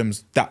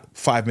Lewisham's that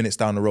 5 minutes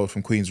down the road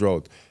from Queen's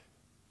Road.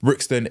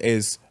 Brixton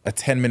is a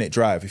 10-minute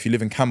drive. If you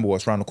live in Camberwell,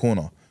 it's around the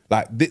corner.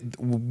 Like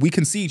we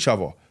can see each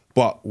other,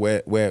 but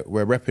we're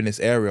repping this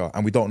area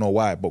and we don't know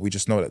why. But we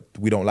just know that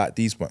we don't like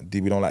these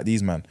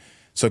man.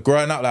 So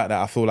growing up like that,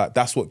 I feel like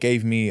that's what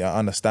gave me an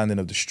understanding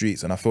of the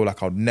streets, and I feel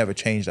like I'll never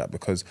change that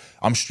because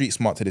I'm street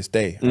smart to this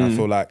day. And I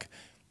feel like,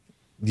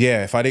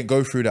 yeah, if I didn't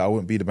go through that, I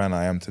wouldn't be the man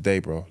I am today,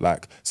 bro.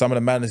 Like some of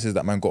the madnesses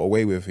that man got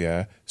away with,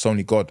 yeah, it's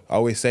only God. I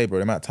always say, bro,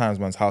 the amount of times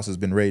man's house has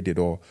been raided,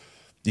 or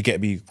you get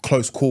me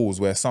close calls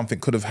where something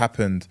could have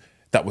happened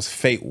that was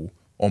fatal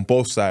on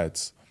both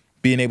sides.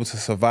 Being able to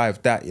survive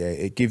that, yeah,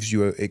 it gives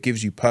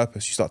you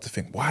purpose. You start to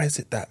think, why is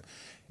it that?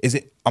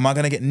 Am I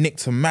gonna get nicked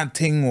to mad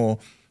thing? Or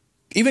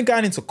even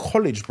going into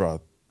college, bro.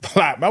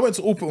 Like I went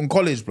to Alperton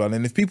College, bro,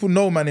 and if people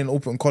know man in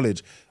Alperton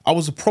College, I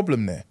was a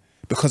problem there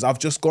because I've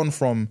just gone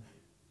from,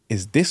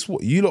 is this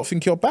what you lot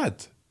think you're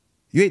bad?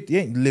 You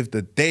ain't lived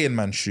a day in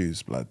man's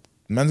shoes, blood.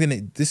 Man's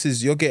gonna.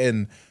 You're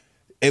getting.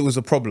 It was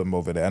a problem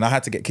over there, and I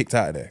had to get kicked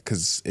out of there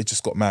because it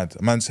just got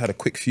mad. Man just had a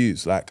quick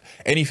fuse. Like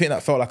anything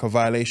that felt like a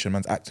violation,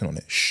 man's acting on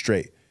it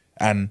straight.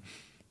 And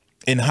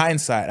in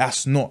hindsight,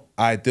 that's not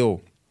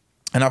ideal.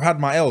 And I've had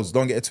my L's,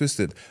 don't get it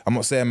twisted. I'm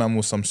not saying man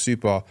was some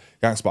super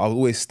gangster, but I would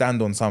always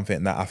stand on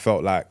something that I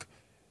felt like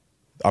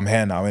I'm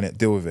here now, innit,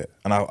 deal with it.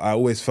 And I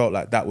always felt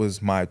like that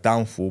was my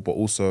downfall, but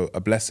also a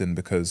blessing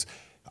because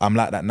I'm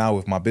like that now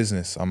with my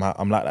business. I'm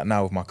like that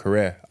now with my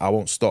career. I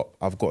won't stop.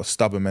 I've got a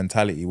stubborn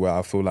mentality where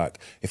I feel like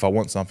if I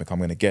want something, I'm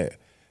gonna get it.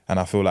 And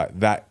I feel like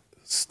that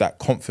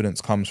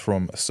confidence comes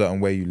from a certain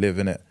way you live,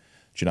 innit.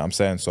 Do you know what I'm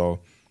saying? So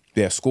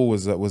yeah, school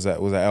was at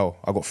L.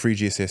 I got 3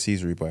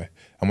 GCSEs, rude boy.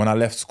 And when I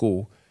left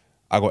school,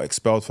 I got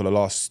expelled for the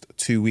last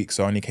 2 weeks.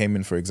 So I only came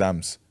in for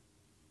exams.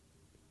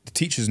 The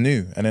teachers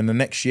knew. And then the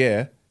next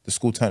year, the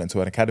school turned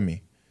into an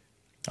academy.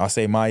 I'll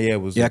say my year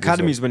was... Yeah,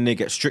 academies when they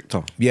get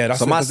stricter. Yeah, that's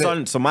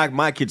so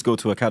my kids go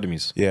to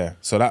academies. Yeah,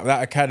 so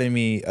that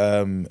academy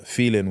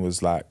feeling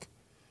was like,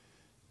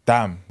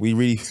 damn, we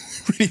really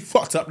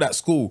fucked up that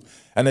school.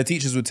 And the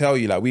teachers would tell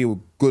you like we were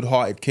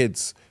good-hearted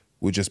kids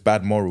with just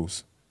bad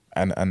morals.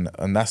 And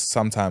that's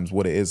sometimes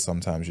what it is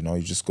sometimes, you know.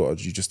 You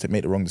just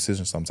make the wrong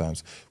decisions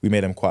sometimes. We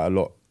made them quite a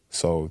lot.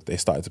 So they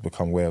started to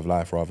become way of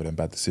life rather than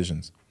bad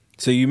decisions.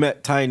 So you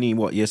met Tiny,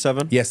 what, year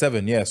 7? Year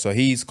 7, yeah. So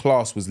his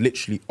class was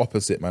literally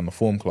opposite, man, the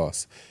form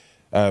class.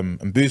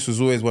 And Boost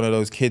was always one of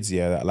those kids,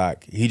 yeah, that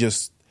like, he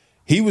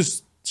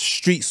was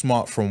street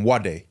smart from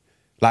Wade.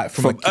 Like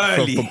from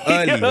early.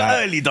 Like,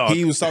 early, dog.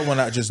 He was someone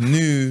that just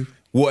knew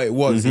what it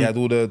was. He had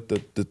all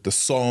the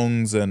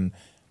songs and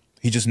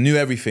he just knew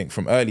everything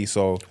from early.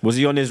 So was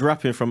he on his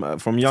rapping from young?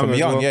 From young,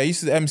 well? Yeah. He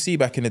used to MC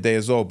back in the day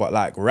as well, but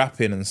like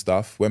rapping and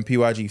stuff when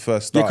PYG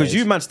first started. Yeah, because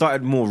you man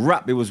started more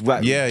rap. It was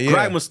rap. Yeah.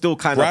 Grime was still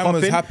kind of popping.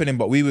 Grime was happening,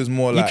 but we was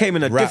more like you came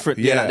in a rap, different,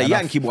 like the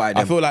Yankee boy.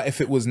 I feel like if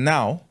it was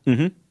now,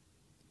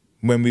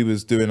 when we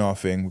was doing our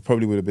thing, we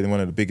probably would have been one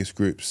of the biggest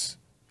groups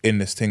in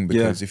this thing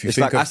because if you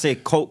think like I say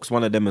Coke's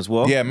one of them as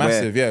well. Yeah,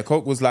 massive. Yeah,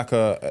 Coke was like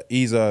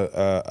he's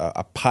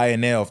a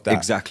pioneer of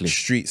that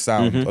street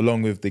sound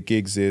along with the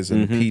Giggses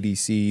and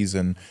PDCs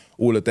and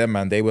all of them,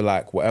 man. They were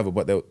like whatever,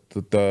 but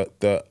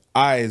the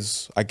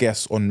eyes, I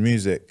guess, on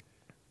music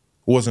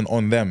wasn't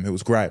on them. It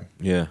was grime.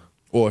 Yeah.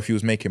 Or if he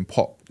was making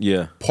pop.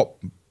 Yeah. Pop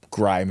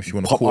grime, if you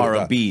want to call it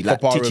R&B,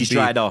 like Titchy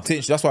Strider.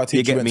 That's why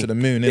Titchy went to the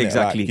moon, innit?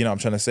 Exactly. Like, you know what I'm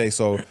trying to say?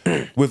 So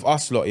with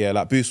us lot, yeah,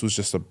 like Boost was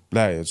just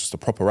a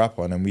proper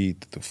rapper, and then we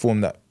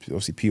formed that.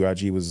 Obviously,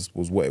 PYG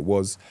was what it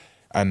was,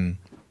 and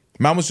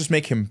man was just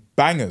making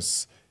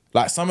bangers.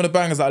 Like some of the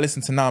bangers that I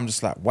listen to now, I'm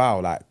just like,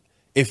 wow. Like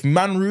if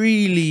man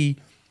really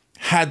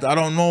had, I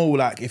don't know,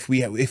 like if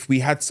we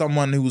had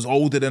someone who was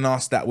older than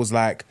us that was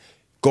like,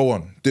 go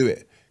on, do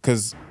it,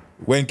 because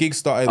when Giggs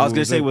started, I was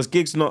gonna say, was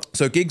Giggs not?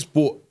 So Giggs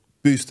bought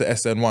Boost to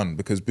SN1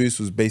 because Boost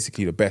was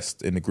basically the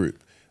best in the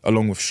group,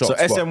 along with Shots.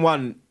 So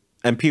SN1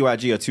 and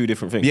PYG are 2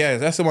 different things. Yeah,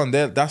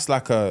 SN1, that's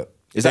like a...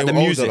 Is that the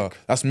music? Older.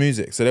 That's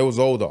music. So they was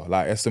older,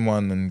 like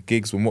SN1 and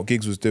Giggs, when what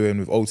Giggs was doing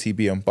with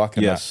OTB and Buck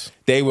and that,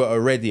 they were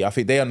already, I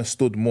think they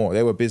understood more.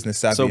 They were business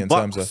savvy in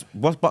terms of...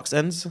 What's Buck's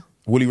ends?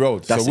 Woolly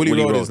Road. So Woolly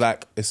Road is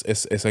like,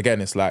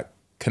 it's like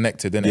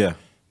connected, innit? Yeah.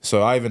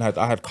 So I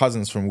had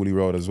cousins from Woolly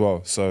Road as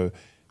well. So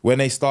when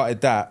they started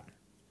that,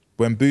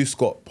 when Boost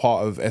got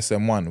part of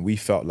SM1, we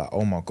felt like,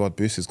 oh my God,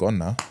 Boost is gone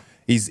now.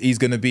 He's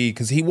gonna be,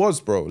 because he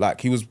was, bro.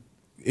 Like he was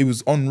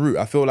en route.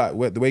 I feel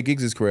like the way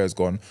Giggs' career has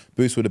gone,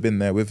 Boost would have been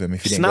there with him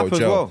if he didn't go to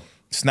jail. Well.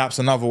 Snap's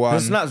another one.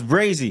 Snap's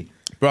brazy.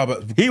 Bro,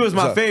 but he was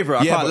my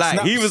favorite. I can't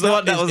lie. He was the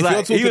one that was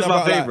like, he was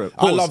my favorite.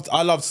 Like,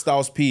 I loved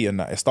Styles P, and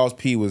that Styles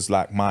P was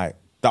like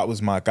that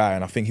was my guy,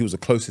 and I think he was the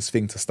closest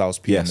thing to Styles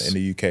P in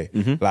the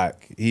UK.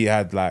 Like he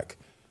had like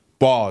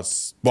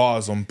bars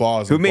on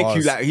bars. He'd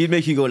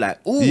make you go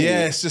like, ooh.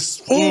 Yeah, it's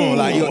just ooh,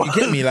 like you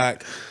get me,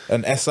 like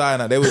an SI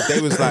and that. They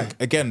was like,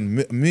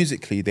 again,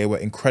 musically they were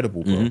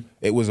incredible, bro.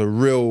 It was a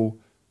real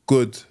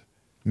good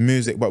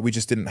music, but we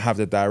just didn't have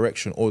the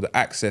direction or the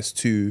access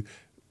to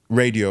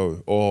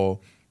radio, or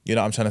you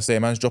know what I'm trying to say.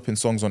 Man's dropping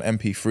songs on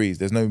MP3s.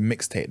 There's no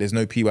mixtape. There's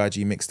no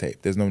PYG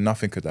mixtape. There's no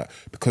nothing of that,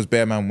 because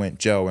Bearman went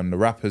jail, and the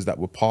rappers that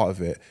were part of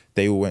it,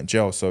 they all went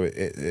jail. So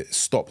it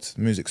stopped.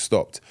 Music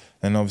stopped.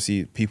 And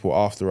obviously people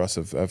after us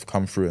have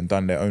come through and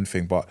done their own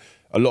thing. But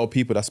a lot of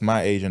people that's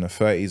my age in the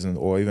 30s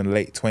or even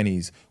late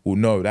 20s will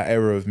know that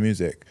era of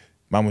music,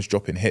 man was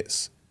dropping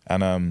hits.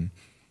 And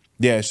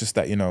yeah, it's just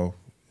that, you know,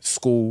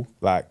 school,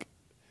 like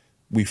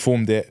we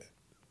formed it,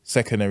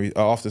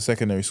 after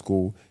secondary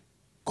school,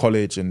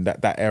 college, and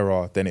that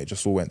era, then it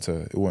just all went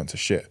to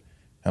shit.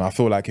 And I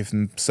feel like if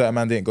certain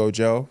man didn't go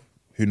jail,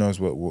 who knows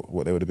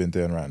what they would have been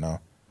doing right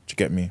now. Do you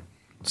get me?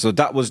 So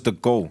that was the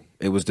goal.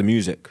 It was the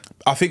music.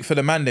 I think for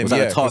the man, then, was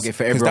that a target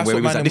for everyone? That's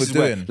what man was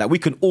doing. Like we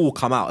can all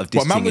come out of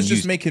this. But man was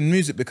just making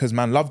music because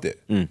man loved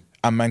it, and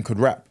man could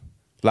rap.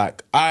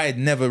 Like I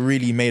never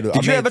really made it.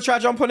 Did you ever try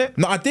jump on it?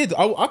 No, I did.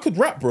 I could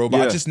rap, bro,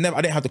 but I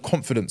didn't have the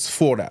confidence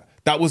for that.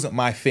 That wasn't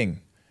my thing.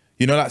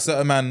 You know, like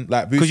certain man,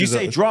 like because you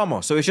say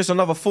drama, so it's just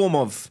another form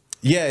of.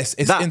 Yeah, it's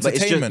that, but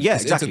entertainment. yeah,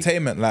 it's exactly.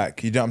 entertainment.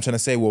 Like, you know what I'm trying to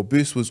say? Well,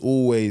 Boost was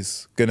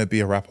always gonna be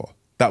a rapper.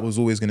 That was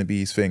always gonna be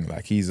his thing.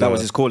 Like, that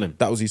was his calling.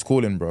 That was his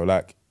calling, bro.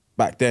 Like,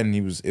 back then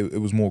it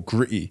was more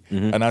gritty.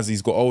 And as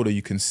he's got older,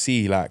 you can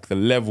see like the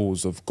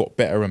levels have got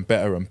better and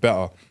better and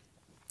better.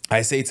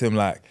 I say to him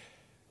like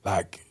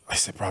I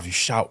said, bruv, you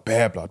shout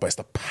bare blood, but it's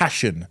the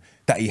passion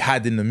that he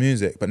had in the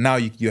music. But now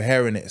you're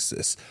hearing it,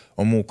 it's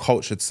a more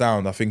cultured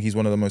sound. I think he's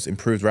one of the most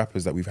improved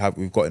rappers that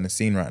we've got in the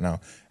scene right now.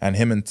 And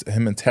him and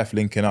Tef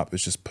linking up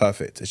is just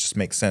perfect. It just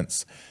makes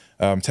sense.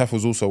 Tef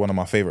was also one of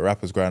my favorite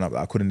rappers growing up that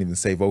I couldn't even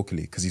say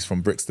vocally because he's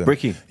from Brixton.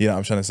 Bricky. You know what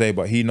I'm trying to say?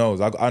 But he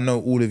knows. I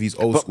know all of his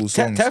old school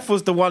songs. Tef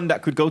was the one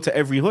that could go to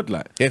every hood,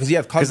 like. Yeah, because he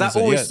had cousins. Because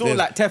I always saw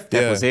like Tef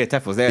was here,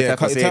 Tef was there,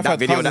 Tef was here. That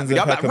video, that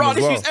video. I'm like, bro,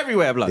 this shit's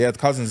everywhere, blood. He had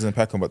cousins in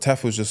Peckham, but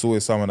Tef was just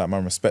always someone that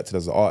man respected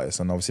as an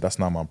artist, and obviously that's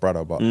now my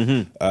brother. But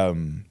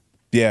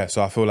yeah,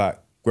 so I feel like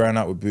growing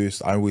up with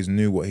Boost, I always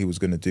knew what he was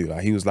gonna do.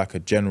 Like, he was like a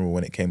general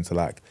when it came to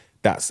like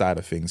that side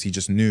of things. He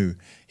just knew.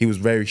 He was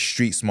very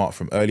street smart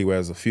from early,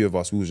 whereas a few of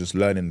us, we was just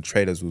learning the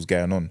trade as was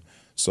going on.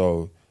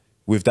 So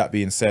with that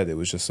being said, it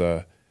was just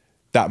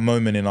that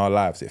moment in our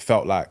lives. It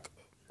felt like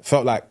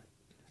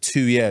 2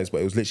 years,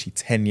 but it was literally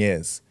 10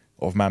 years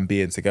of man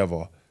being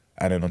together.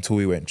 And then until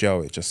we went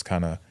jail, it just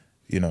kind of,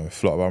 you know,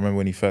 flopped. I remember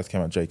when he first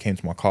came out of jail, he came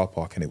to my car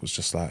park and it was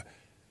just like,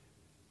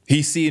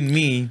 he seen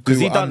me.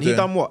 Because he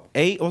done what,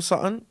 8 or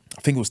something?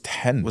 I think it was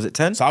 10. Was it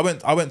 10? So I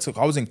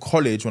was in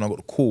college when I got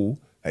the call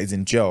that he's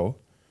in jail.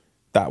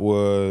 That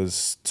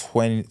was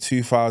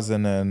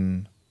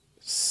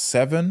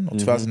 2007 or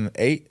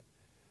 2008.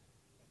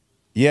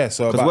 Yeah,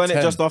 so about Because weren't 10.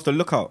 it just after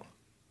Lookout?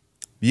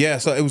 Yeah,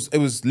 so it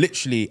was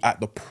literally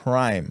at the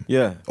prime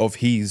of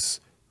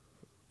his,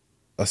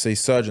 I say,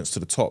 surgence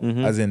to the top,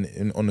 as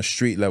in on the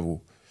street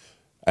level.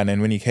 And then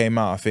when he came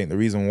out, I think the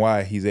reason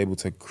why he's able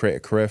to create a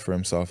career for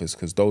himself is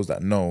because those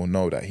that know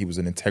that he was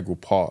an integral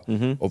part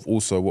of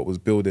also what was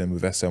building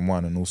with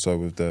SM1 and also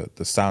with the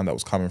sound that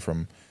was coming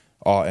from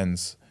our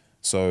ends.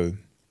 So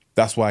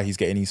that's why he's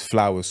getting these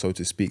flowers, so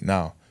to speak,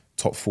 now.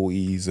 Top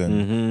 40s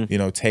and, you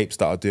know, tapes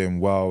that are doing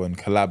well and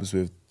collabs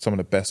with some of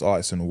the best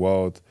artists in the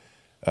world.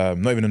 Not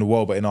even in the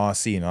world, but in our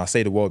scene. And I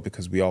say the world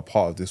because we are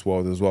part of this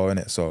world as well,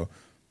 innit? So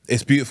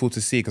it's beautiful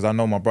to see because I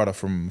know my brother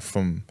from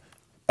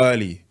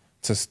early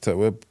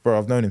to bro,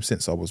 I've known him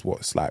since I was, what,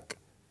 it's like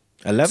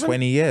 11?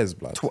 20 years,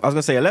 blood. I was going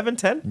to say 11,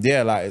 10?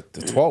 Yeah, like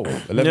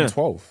 12, 11,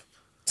 12.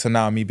 To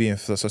now me being,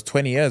 so it's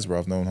 20 years, bro,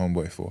 I've known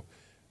Homeboy for.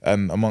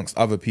 And amongst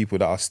other people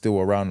that are still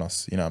around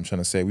us, you know what I'm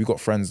trying to say? We've got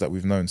friends that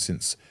we've known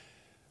since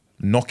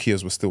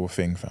Nokias were still a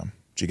thing, fam.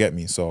 Do you get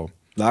me? So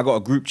Like, I got a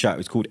group chat,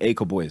 it's called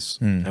Acre Boys.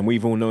 And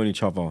we've all known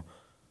each other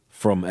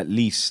from at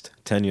least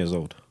 10 years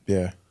old.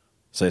 yeah.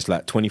 So it's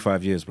like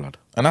 25 years, blood.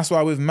 And that's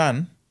why with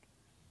man,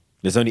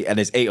 There's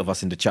 8 of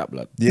us in the chat,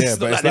 blood. yeah,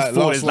 but it's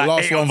like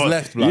last one's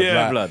left, blood.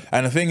 Yeah, like, blood.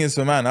 And the thing is,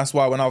 for man, that's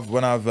why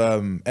when I've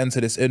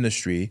entered this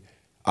industry,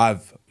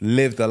 I've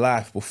lived a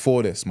life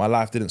before this. My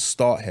life didn't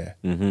start here.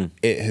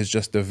 It has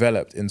just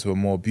developed into a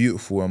more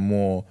beautiful and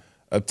more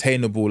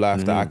obtainable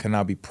life that I can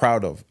now be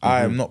proud of.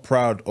 I am not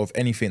proud of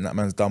anything that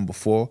man's done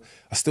before.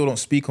 I still don't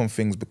speak on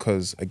things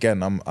because,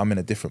 again, I'm in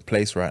a different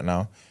place right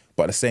now.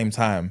 But at the same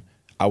time,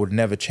 I would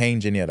never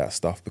change any of that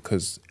stuff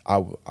because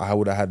I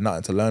would have had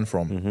nothing to learn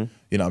from.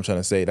 You know what I'm trying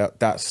to say?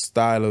 That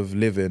style of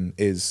living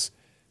is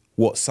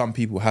what some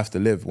people have to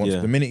live. Once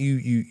the minute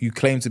you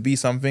claim to be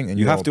something, and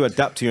You have to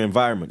adapt to your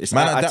environment. It's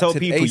I tell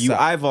people,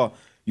 ASAP.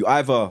 you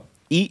either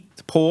eat,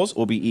 pause,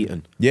 or be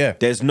eaten. Yeah.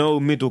 There's no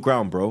middle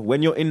ground, bro.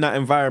 When you're in that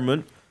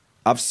environment,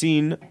 I've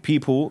seen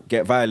people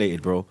get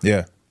violated, bro.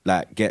 Yeah.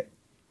 Like, get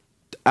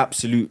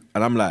absolute,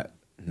 and I'm like,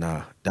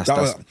 nah, that's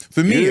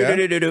for me. Yeah, I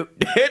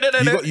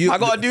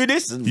gotta do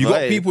this. You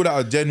got people that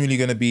are genuinely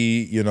gonna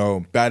be, you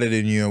know, better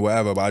than you or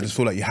whatever. But I just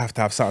feel like you have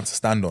to have something to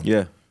stand on.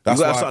 Yeah, that's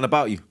you gotta have something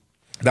about you.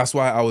 That's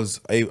why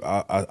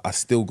I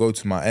still go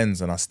to my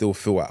ends and I still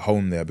feel at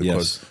home there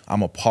because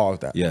I'm a part of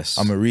that. Yes.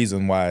 I'm a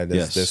reason why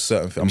there's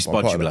certain things. I'm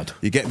a part of that.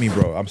 You get me,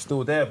 bro? I'm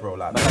still there, bro.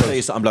 Like, I'll tell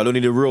you something, blood. Only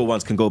the real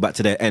ones can go back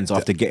to their ends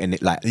after getting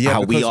it, like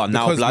how we are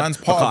now, blood. Man's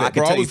part of it,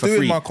 bro. I was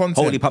doing my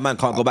content. Holy man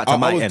can't go back to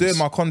my ends. I was doing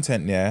my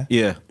content,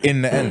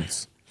 in the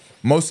ends.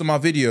 Most of my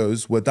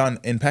videos were done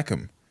in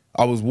Peckham.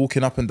 I was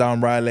walking up and down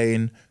Rye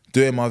Lane,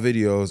 doing my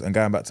videos and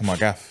going back to my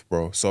gaff,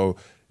 bro. So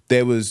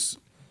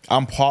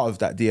I'm part of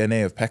that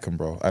DNA of Peckham,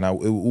 bro, and it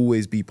will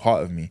always be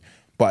part of me.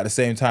 But at the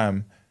same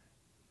time,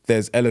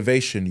 there's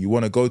elevation. You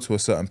want to go to a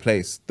certain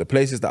place. The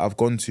places that I've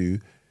gone to,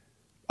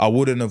 I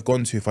wouldn't have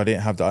gone to if I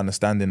didn't have the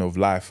understanding of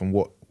life and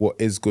what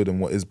is good and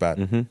what is bad.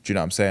 Do you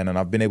know what I'm saying? And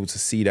I've been able to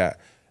see that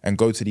and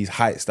go to these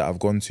heights that I've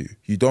gone to.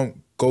 You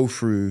don't go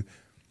through...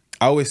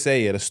 I always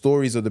say, the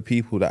stories of the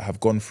people that have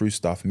gone through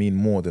stuff mean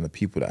more than the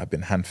people that have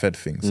been hand-fed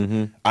things.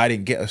 I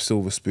didn't get a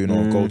silver spoon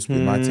or a gold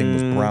spoon. My thing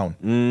was brown,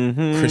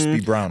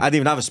 crispy brown. I didn't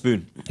even have a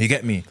spoon. You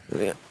get me?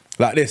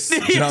 Like this. Do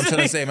you know what I'm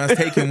trying to say? Man's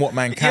taking what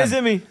man can. You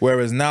see me?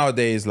 Whereas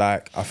nowadays,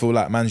 like, I feel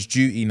like man's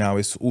duty now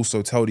is to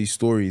also tell these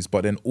stories,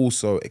 but then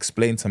also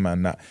explain to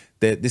man that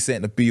this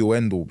ain't the be-all,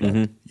 end-all,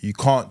 blood. You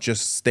can't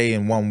just stay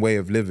in one way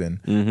of living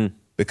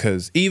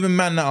Because even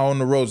man that are on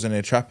the roads and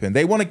they're trapping,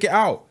 they want to get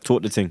out.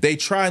 Talk the thing. They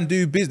try and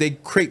do business. They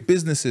create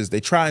businesses. They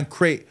try and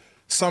create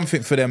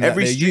something for them.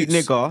 Every street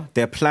nigga,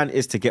 their plan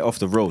is to get off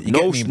the road.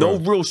 No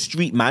real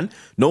street man,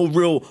 no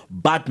real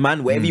bad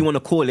man, whatever you want to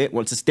call it,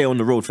 wants to stay on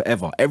the road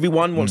forever.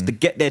 Everyone wants to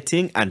get their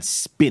thing and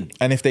spin.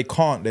 And if they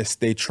can't,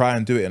 they try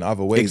and do it in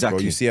other ways, Exactly.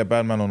 bro. You see a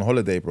bad man on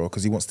holiday, bro,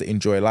 because he wants to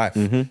enjoy life.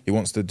 He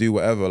wants to do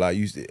whatever. Like,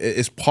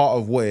 it's part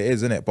of what it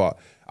is, isn't it? But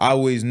I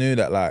always knew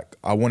that, like,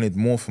 I wanted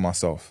more for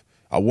myself.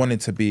 I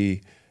wanted to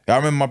be... I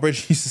remember my brother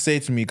used to say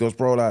to me, he goes,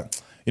 bro, like...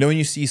 You know when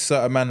you see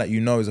certain man that you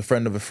know is a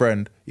friend of a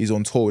friend, he's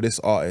on tour with this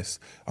artist.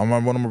 I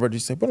remember one of my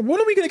brothers say, when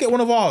are we going to get one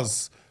of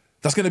ours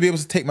that's going to be able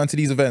to take man to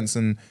these events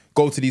and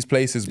go to these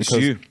places? Because,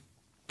 it's you.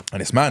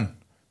 And it's man,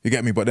 you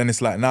get me? But then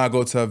it's like, now I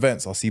go to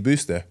events, I'll see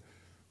Boost there.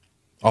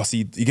 I'll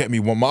see, you get me,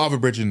 my other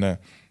bridge in there.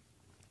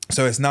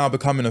 So it's now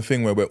becoming a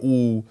thing where we're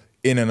all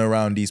in and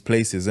around these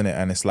places, innit?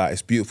 And it's like,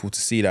 it's beautiful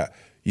to see that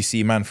you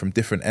see man from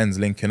different ends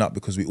linking up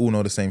because we all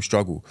know the same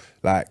struggle.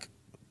 Like,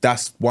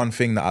 that's one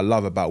thing that I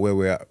love about where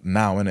we're at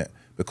now, innit?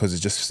 Because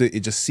it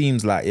just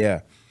seems like,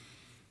 yeah,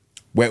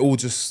 we've all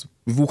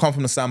come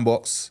from the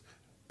sandbox,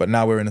 but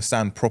now we're in the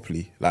sand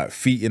properly, like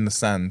feet in the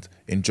sand,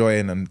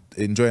 enjoying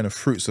the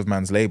fruits of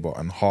man's labor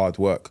and hard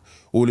work.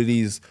 All of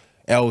these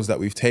L's that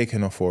we've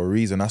taken are for a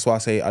reason. That's why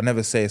I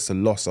never say it's a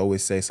loss. I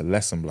always say it's a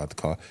lesson, blood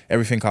car.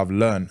 Everything I've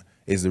learned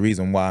is the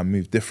reason why I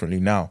move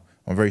differently now.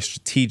 I'm very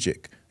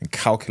strategic and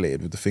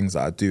calculated with the things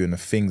that I do and the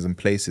things and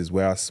places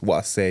where what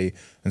I say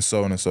and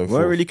so on and so forth.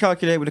 Weren't really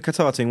calculated with the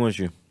Qatar thing, was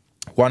you?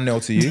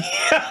 1-0 to you.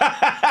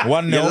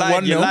 1-0,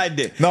 1-0. You lied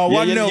it. No,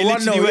 1-0, you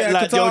 1-0. Yeah,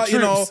 like, Qatar, you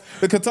know,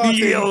 the Qatar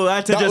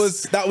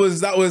thing. That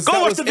was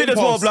Go watch the vid as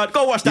well, blood.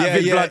 Go watch that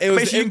vid, blood.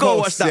 Make sure you go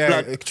watch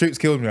that, blood. Troops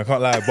killed me, I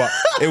can't lie. But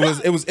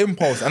it was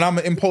impulse. And I'm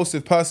an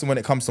impulsive person when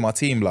it comes to my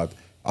team, blood.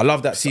 I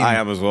love that team. I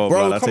am as well,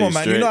 bro. Come on,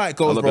 man. You know how it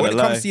goes, bro. When it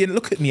comes to you,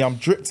 look at me. I'm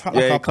dripped out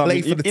like I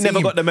play for the team. You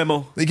never got the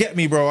memo. You get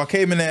me, bro. I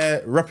came in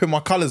there repping my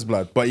colours,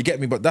 blood. But you get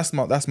me. But that's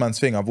man's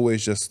thing. I've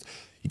always just...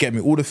 You get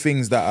me? All the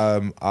things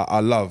that I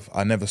love,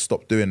 I never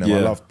stopped doing them. Yeah. I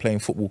loved playing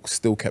football,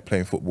 still kept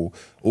playing football.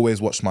 Always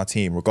watched my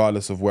team.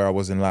 Regardless of where I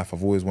was in life,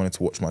 I've always wanted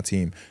to watch my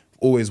team.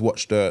 Always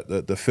watched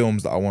the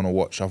films that I want to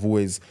watch.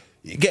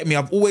 You get me?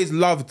 I've always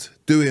loved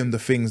doing the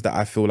things that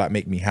I feel like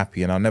make me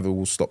happy, and I never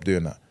will stop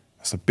doing that.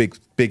 That's a big,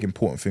 big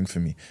important thing for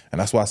me. And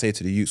that's why I say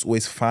to the youths,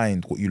 always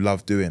find what you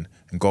love doing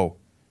and go.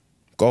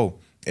 Go.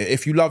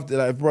 If you love,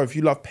 like, bro, if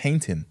you love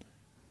painting,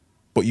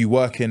 but you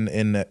work in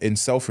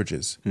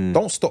Selfridges,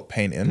 don't stop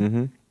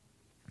painting.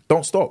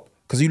 Don't stop,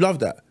 because you love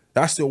that.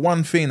 That's the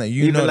one thing that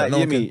you know. Like,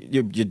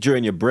 you're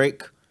during your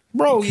break,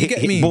 bro. You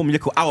get me. Boom,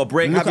 little hour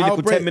break. Have your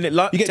little 10-minute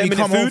lunch. You get me.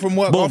 Come home from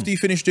work after you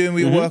finish doing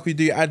your work, you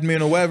do your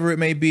admin or whatever it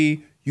may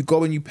be. You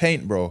go and you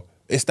paint, bro.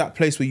 It's that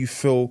place where you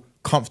feel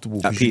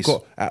comfortable, at peace.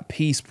 At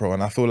peace, bro.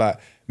 And I feel like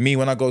me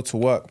when I go to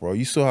work, bro.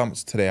 You saw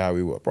how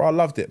we work, bro. I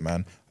loved it,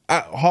 man.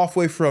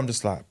 Halfway through, I'm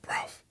just like, bro,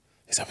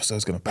 this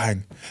episode's gonna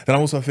bang. Then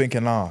I'm also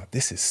thinking,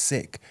 this is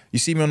sick. You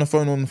see me on the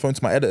phone to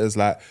my editors,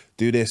 like,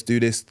 do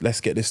this,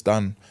 let's get this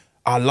done.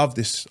 I love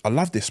this,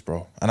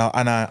 bro. And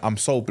I'm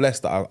so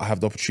blessed that I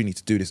have the opportunity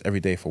to do this every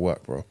day for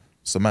work, bro.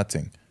 It's a mad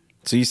thing.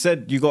 So you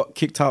said you got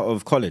kicked out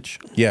of college.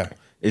 Yeah.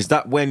 Is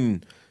that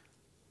when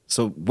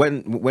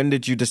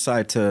did you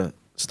decide to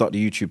start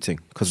the YouTube thing?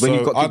 Because when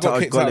you got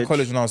kicked out of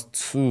college when I was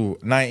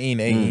 19,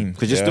 18.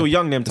 Because you're still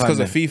young them times. Because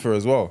of FIFA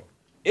as well.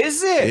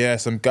 Is it? Yeah,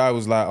 some guy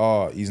was like,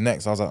 oh, he's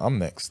next. I was like, I'm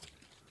next.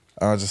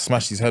 And I just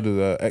smashed his head with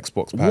an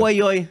Xbox pad.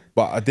 Oi.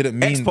 But I didn't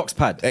mean... Xbox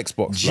pad?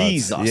 Xbox.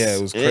 Jesus. Blood. Yeah,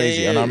 it was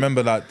crazy. And I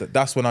remember like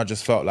that's when I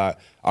just felt like,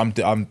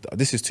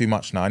 this is too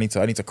much now. I need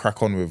to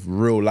crack on with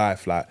real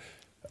life. Like,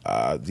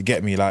 you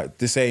get me? Like,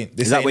 this ain't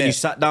Is that when you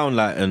sat down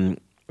like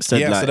and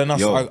said like, so then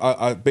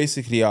I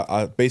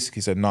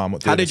basically said, nah, I'm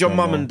not doing this. How did your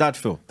mum and dad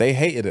feel? They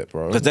hated it,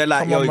 bro. Because they're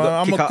like, yo,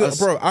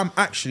 bro, I'm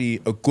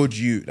actually a good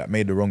youth that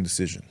made the wrong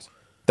decisions.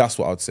 That's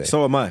what I'd say.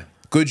 So am I.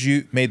 Good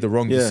youth made the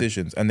wrong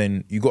decisions, and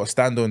then you got to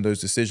stand on those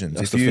decisions.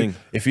 That's the thing.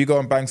 If you go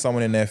and bang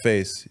someone in their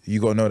face,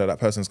 you got to know that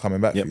person's coming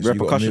back. Yep, for you. So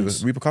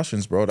repercussions.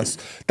 Repercussions, bro.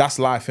 That's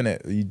life,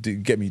 innit? You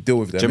get me, deal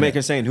with them.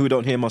 Jamaican saying, "Who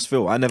don't hear must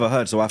feel." I never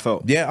heard, so I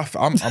felt. Yeah,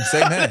 I'm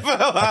saying here.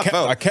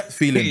 I kept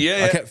feeling.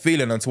 I kept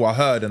feeling until I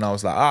heard, and I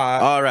was like,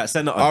 all right,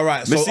 send it on. All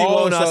right,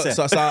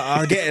 so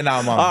I'm getting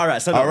now, man. All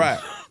right, send it on. All right.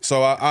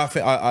 So I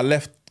think I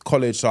left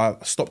college, so I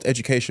stopped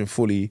education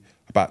fully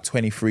about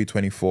 23,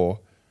 24.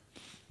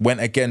 Went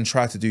again,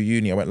 tried to do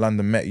uni. I went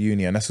London, met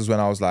uni, and this is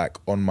when I was like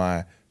on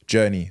my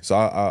journey. So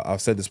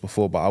I've said this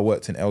before, but I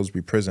worked in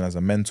Aylesbury prison as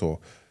a mentor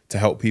to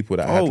help people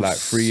that had like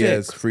 3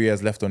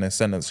 years left on their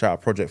sentence. Shout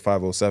out Project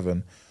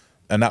 507,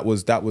 and that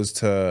was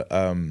to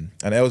and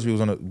Aylesbury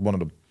was on one of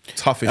the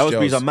toughest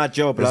Aylesbury's jails. a mad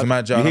jail, blood. It was a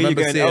mad jail. You hear you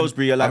going to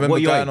Aylesbury, you're like, what are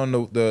you going on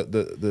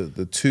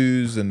the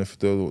twos and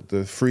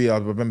the three. I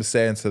remember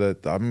saying I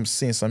remember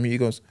seeing some. He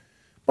goes,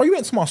 bro, you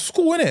went to my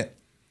school, innit?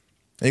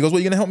 And he goes,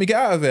 well, you gonna help me get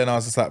out of it? And I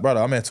was just like, brother,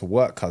 I'm here to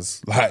work,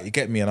 cuz, like, you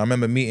get me? And I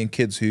remember meeting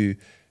kids who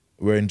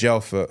were in jail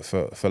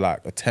for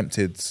like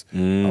attempted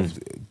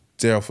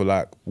jail for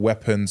like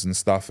weapons and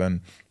stuff.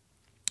 And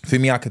for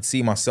me, I could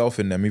see myself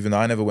in them, even though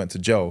I never went to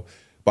jail.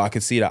 But I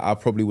could see that I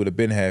probably would have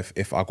been here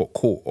if I got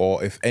caught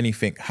or if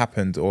anything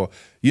happened, or,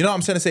 you know what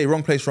I'm trying to say,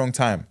 wrong place, wrong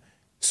time.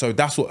 So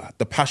that's what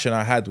the passion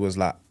I had was,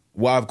 like,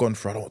 what I've gone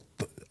through,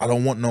 I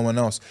don't want no one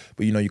else.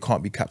 But, you know, you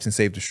can't be Captain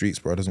Save the Streets,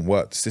 bro. It doesn't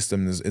work. The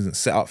system isn't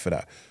set up for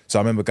that. So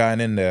I remember going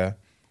in there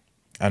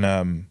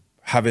and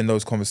having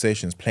those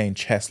conversations, playing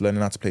chess,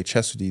 learning how to play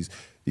chess with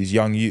these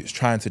young youths,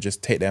 trying to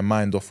just take their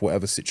mind off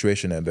whatever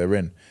situation that they're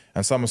in.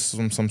 And some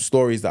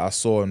stories that I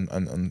saw,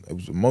 and it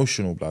was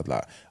emotional, blood.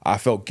 Like, I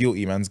felt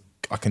guilty, man.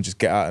 I can just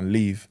get out and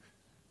leave.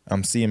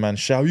 I'm seeing man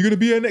shout, "You gonna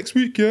be here next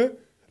week, yeah?"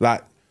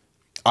 Like,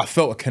 I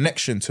felt a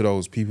connection to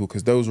those people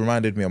because those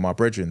reminded me of my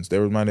brethren. They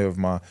reminded me of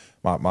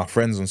my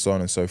friends and so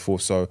on and so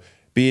forth. So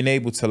being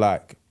able to,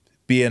 like,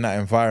 be in that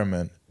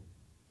environment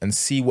and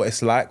see what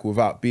it's like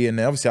without being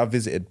there. Obviously, I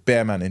visited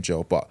bare man in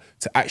jail, but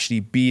to actually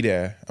be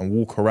there and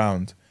walk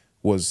around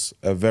was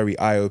a very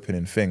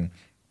eye-opening thing.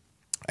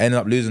 I ended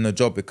up losing the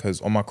job because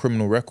on my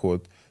criminal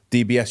record,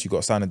 DBS, you got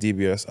to sign a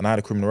DBS, and I had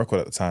a criminal record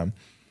at the time.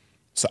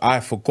 So I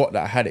forgot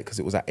that I had it because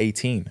it was at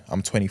 18.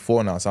 I'm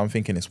 24 now, so I'm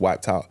thinking it's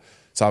wiped out.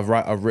 So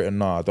I've written,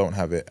 no, I don't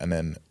have it. And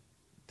then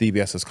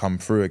DBS has come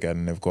through again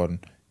and they've gone,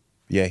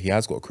 yeah, he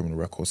has got a criminal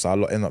record. So I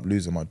ended up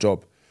losing my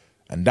job.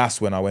 And that's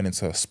when I went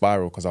into a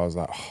spiral because I was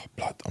like, oh,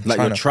 blood,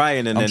 I'm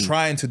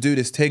trying to do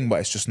this thing, but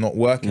it's just not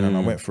working. And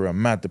I went through a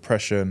mad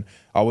depression.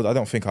 I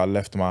don't think I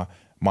left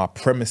my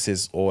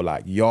premises or,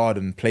 like, yard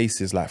and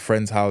places, like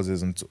friends'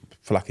 houses, and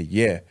for like a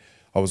year.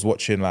 I was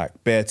watching,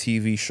 like, bare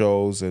TV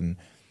shows, and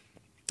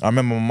I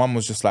remember my mum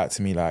was just like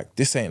to me, like,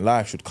 this ain't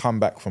life. Should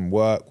come back from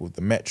work with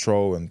the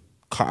metro and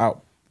cut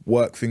out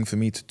work thing for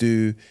me to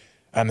do.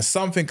 And there's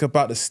something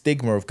about the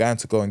stigma of going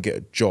to go and get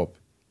a job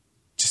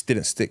just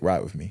didn't stick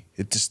right with me.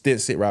 It just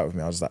didn't sit right with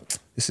me. I was like,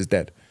 this is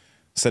dead.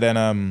 So then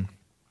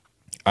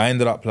I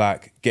ended up,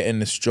 like, getting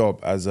this job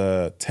as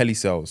a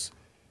telesales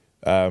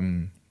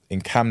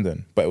in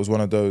Camden, but it was one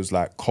of those,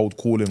 like, cold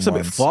calling ones. It's a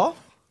bit far.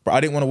 But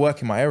I didn't want to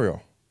work in my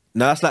area.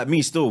 No, that's like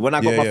me still. When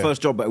I got my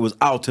first job, it was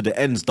out to the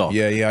ends, though.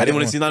 Yeah. I didn't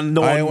want to see no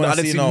one. I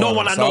didn't see no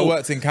one I know. So I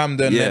worked in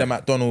Camden, near the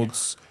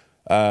McDonald's,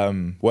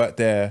 worked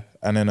there,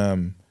 and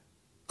then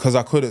because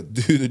I couldn't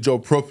do the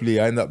job properly,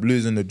 I ended up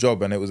losing the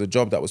job, and it was a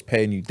job that was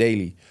paying you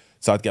daily.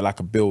 So I'd get like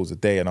 $1 a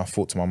day, and I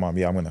thought to my mum,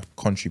 yeah, I'm gonna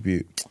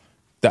contribute.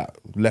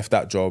 Left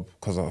that job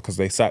because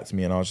they sacked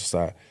me, and I was just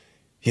like,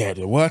 yeah,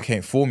 the work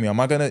ain't for me.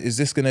 Is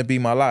this gonna be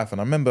my life?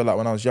 And I remember, like,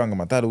 when I was younger,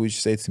 my dad always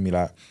used to say to me,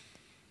 like,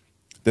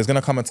 there's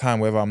gonna come a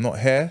time where if I'm not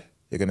here,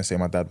 you're gonna say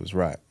my dad was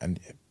right. And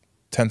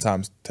 10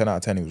 out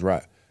of 10, he was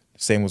right.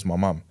 Same was my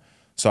mum.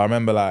 So I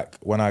remember, like,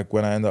 when I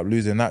ended up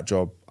losing that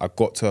job, I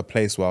got to a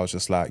place where I was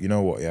just like, you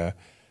know what, yeah,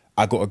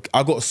 I got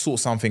to sort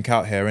something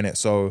out here, innit?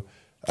 So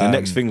the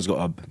next thing's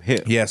got to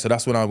hit. Yeah, so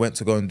that's when I went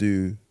to go and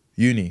do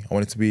uni.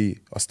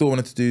 I still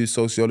wanted to do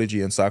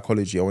sociology and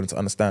psychology. I wanted to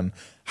understand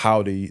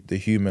how the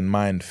human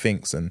mind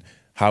thinks and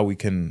how we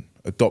can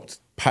adopt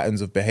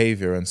patterns of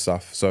behavior and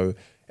stuff. So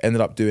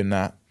ended up doing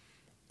that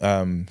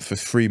for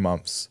 3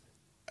 months,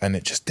 and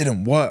it just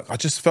didn't work. I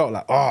just felt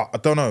like, I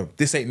don't know,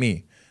 this ain't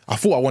me. I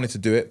thought I wanted to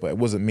do it, but it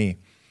wasn't me.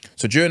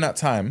 So during that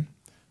time,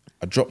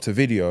 I dropped a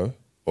video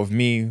of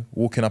me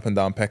walking up and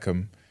down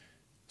Peckham.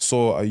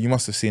 You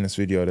must have seen this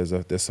video.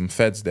 There's some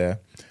feds there,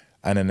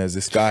 and then there's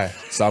this guy.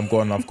 So I've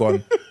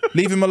gone,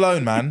 leave him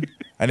alone, man.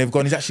 And they've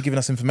gone, he's actually giving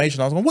us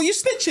information. I was going, what, you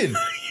snitching?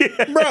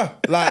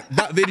 Bruh. Like,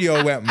 that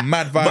video went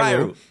mad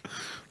viral.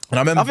 And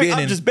I remember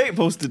being just bait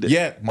posted it.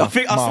 Yeah, I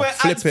swear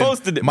Ants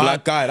posted it.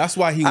 My guy, that's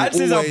why he Ants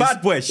is a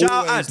bad boy. Shout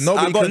out Ants.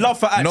 I've got love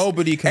for Ants.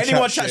 Nobody can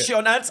Anyone chat shit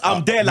on Ants,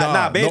 I'm there like,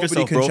 nah, behave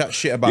yourself, bro. Nobody can chat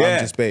shit about him,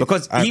 just bait.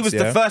 Because he was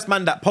the first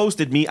man that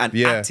posted me and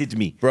acted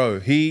me. Bro,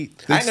 I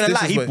ain't gonna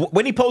lie,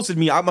 when he posted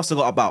me, I must have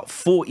got about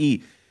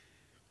 40,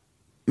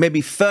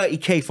 maybe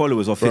 30K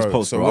followers off his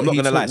post, bro. I'm not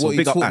gonna lie. So what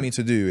he taught me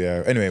to do,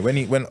 yeah. Anyway,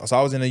 so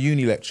I was in a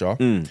uni lecture.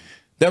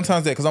 Them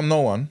times there, because I'm no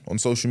one on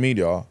social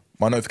media,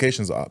 my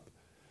notifications are up.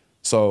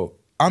 So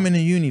I'm in a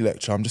uni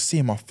lecture, I'm just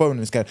seeing my phone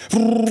and it's going,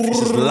 it's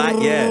just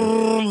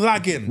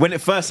lagging. When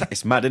it first,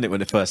 it's mad, isn't it, when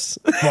it first?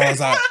 I was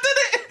like,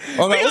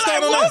 what's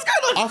going on?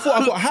 I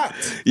thought I got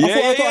hacked. I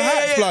thought I got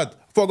hacked, blood.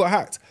 I thought I got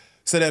hacked.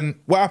 So then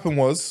what happened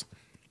was,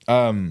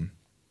 gone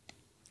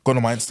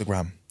on my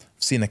Instagram,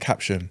 seen a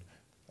caption.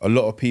 A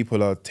lot of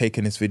people are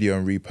taking this video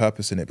and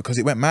repurposing it because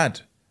it went mad.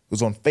 It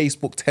was on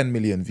Facebook, 10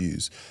 million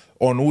views.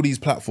 On all these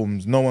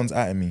platforms, no one's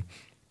atting me.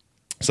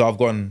 So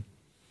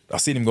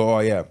I've seen him go, oh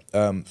yeah,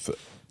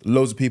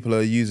 loads of people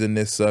are using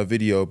this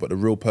video, but the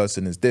real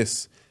person is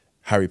this,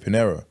 Harry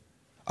Pinero.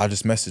 I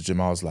just messaged him.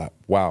 I was like,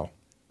 wow,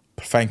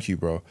 thank you,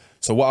 bro.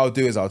 So what I'll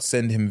do is I'll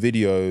send him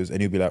videos and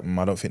he'll be like,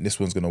 I don't think this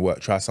one's going to work.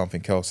 Try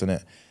something else,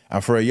 innit?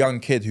 And for a young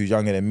kid who's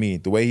younger than me,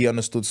 the way he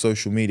understood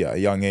social media at a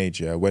young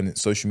age, yeah, when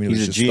social media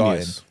was just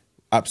starting,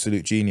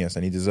 absolute genius,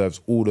 and he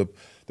deserves all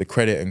the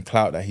credit and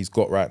clout that he's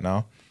got right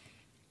now.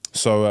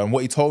 So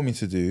what he told me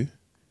to do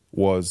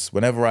was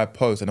whenever I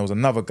post, and there was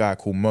another guy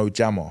called Mo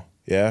Jammer,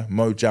 yeah,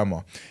 Mo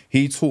Jammer.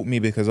 He taught me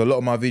because a lot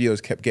of my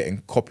videos kept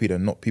getting copied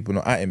and people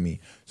not atting me.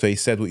 So he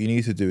said what you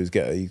need to do is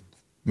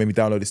maybe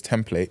download this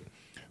template,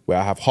 where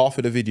I have half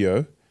of the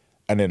video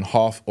and then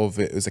half of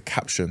it is a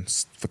caption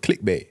for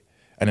clickbait.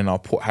 And then I'll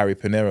put Harry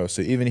Pinero.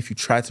 So even if you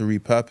try to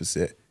repurpose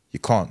it, you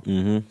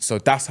can't. So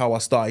that's how I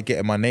started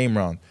getting my name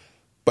round.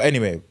 But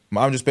anyway,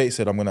 I'm just basically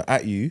said, I'm gonna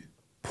at you,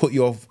 put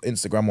your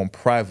Instagram on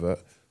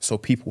private so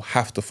people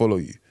have to follow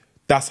you.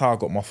 That's how I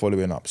got my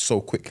following up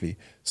so quickly.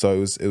 So it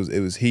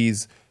was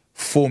his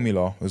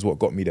formula is what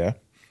got me there.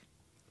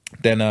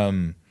 Then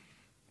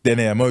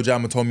yeah,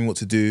 Mojama told me what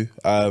to do.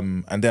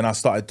 And then I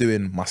started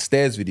doing my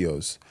stairs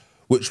videos,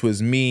 which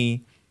was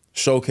me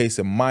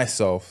showcasing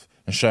myself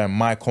and showing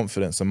my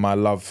confidence and my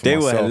love for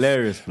myself. They were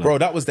hilarious, bro.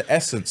 That was the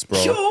essence,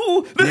 bro. Yo!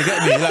 You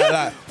get me?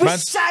 Like man,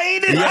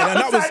 yeah,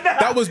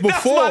 that was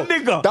before.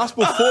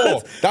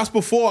 That's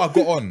before I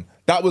got on.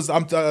 That was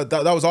after I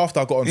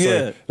got on. Sorry.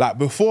 Yeah. Like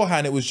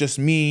beforehand, it was just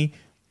me.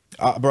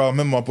 Bro, I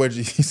remember my boy,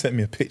 he sent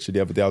me a picture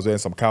the other day. I was wearing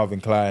some Calvin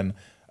Klein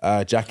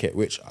jacket,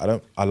 which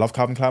I love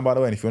Calvin Klein, by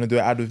the way. And if you want to do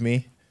an ad with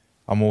me,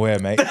 I'm aware,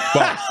 mate.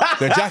 But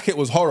the jacket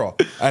was horror.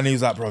 And he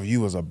was like, bro,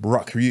 you was a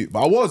bruck youth.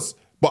 But I was.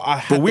 But I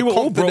had we were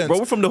all broke, bro.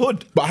 We're from the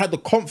hood. But I had the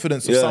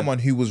confidence of someone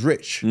who was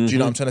rich. Do you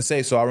know what I'm trying to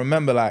say? So I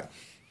remember like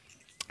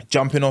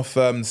jumping off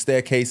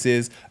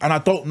staircases, and I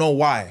don't know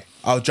why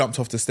I jumped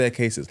off the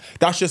staircases.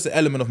 That's just an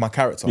element of my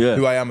character,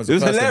 who I am as a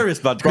person. It was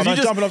hilarious, man. Because you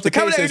jumping off the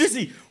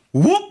cases,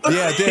 whoop.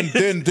 Yeah,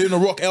 doing the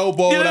rock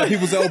elbow, like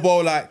people's elbow,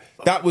 like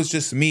that was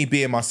just me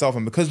being myself.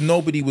 And because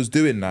nobody was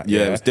doing that,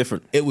 it was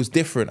different. It was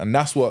different, and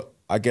that's what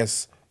I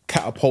guess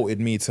catapulted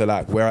me to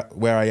like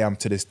where I am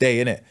to this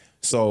day, innit?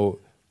 So.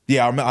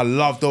 Yeah, I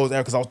love those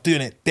because I was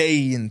doing it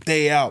day in,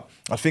 day out.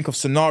 I think of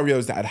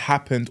scenarios that had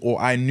happened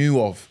or I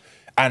knew of.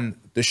 And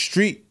the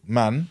street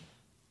man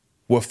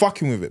were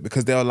fucking with it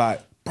because they were like,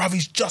 bruv,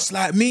 he's just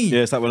like me. Yeah,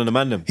 it's like one of the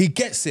man them. He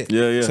gets it.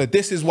 Yeah, yeah. So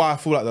this is why I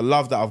feel like the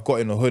love that I've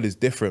got in the hood is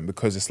different,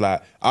 because it's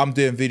like, I'm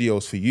doing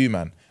videos for you,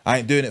 man. I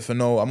ain't doing it for I'm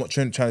not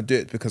trying to do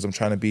it because I'm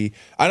trying to be,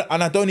 and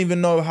I don't even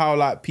know how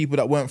like people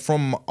that weren't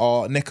from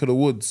our neck of the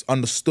woods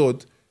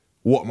understood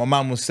what my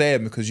man was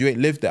saying, because you ain't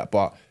lived that.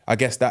 But I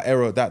guess that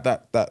era,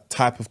 that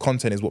type of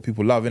content is what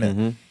people love,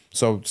 innit?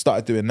 So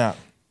started doing that.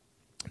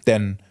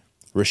 Then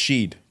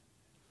Rashid.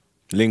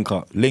 Link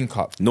up.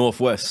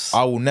 Northwest.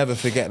 I will never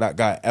forget that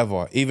guy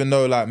ever. Even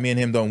though like me and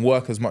him don't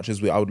work as much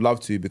as I would love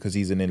to, because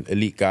he's an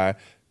elite guy,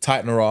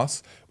 tighten her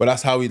ass. But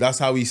that's how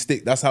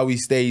he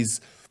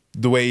stays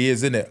the way he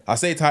is, innit? I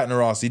say tighten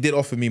her ass. He did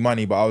offer me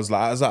money, but I was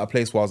at a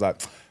place where I was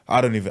like,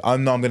 I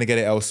know I'm gonna get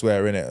it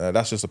elsewhere, innit?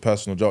 That's just a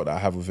personal joke that I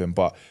have with him.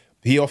 But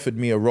he offered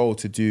me a role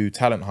to do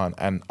Talent Hunt,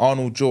 and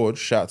Arnold George,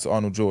 shout out to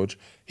Arnold George,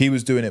 he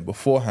was doing it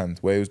beforehand,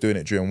 where he was doing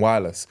it during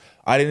Wireless.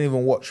 I didn't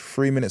even watch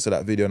 3 minutes of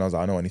that video, and I was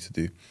like, I know what I need to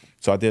do.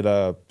 So I did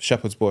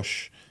Shepherd's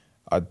Bush,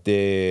 I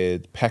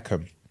did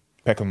Peckham.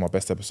 Peckham, my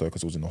best episode,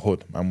 because it was in the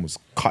hood. Man was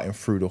cutting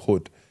through the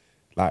hood.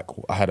 Like,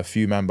 I had a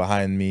few men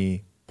behind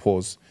me,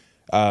 pause.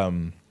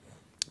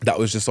 That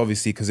was just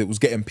obviously because it was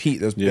getting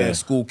peaked. There was bare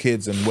school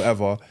kids and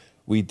whatever.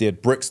 We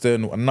did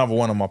Brixton, another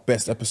one of my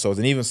best episodes.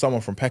 And even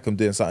someone from Peckham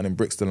doing something in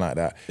Brixton like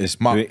that.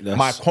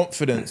 My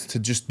confidence to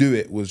just do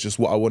it was just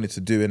what I wanted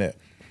to do, innit?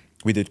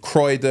 We did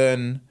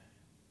Croydon,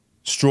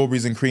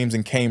 Strawberries and Creams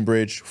in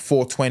Cambridge,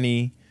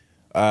 420.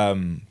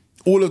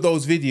 All of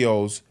those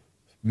videos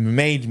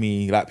made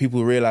me, like,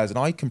 people realizing,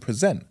 oh, I can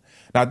present.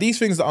 Now, these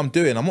things that I'm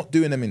doing, I'm not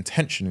doing them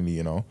intentionally,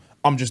 you know?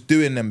 I'm just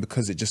doing them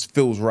because it just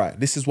feels right.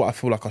 This is what I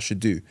feel like I should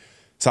do.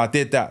 So I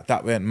did that.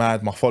 That went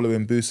mad. My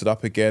following boosted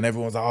up again.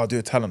 Everyone was like, oh, I'll do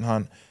a talent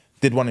hunt.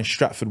 Did one in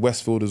Stratford,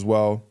 Westfield as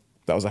well.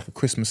 That was like a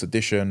Christmas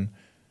edition.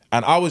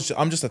 And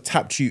I'm just a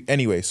tap tute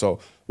anyway. So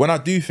when I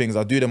do things,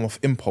 I do them off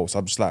impulse.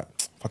 I'm just like,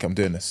 fuck it, I'm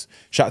doing this.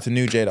 Shout out to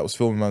New Jay that was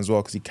filming man as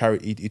well, because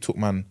he took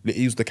man,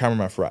 he was the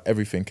cameraman for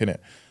everything, innit?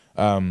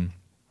 And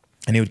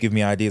he would give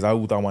me ideas. I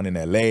all done one in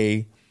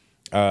LA.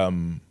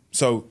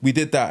 So we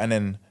did that,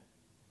 and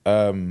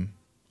then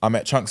I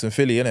met Chunkz and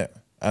Philly, innit?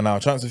 And now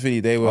Chunkz and Philly,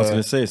 they were... I was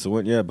going to say, so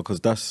what, yeah,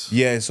 because that's...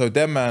 Yeah, so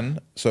them, man,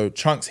 so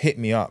Chunkz hit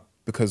me up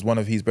because one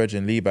of his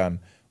brethren, Liban,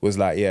 was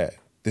like, yeah,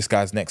 this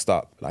guy's next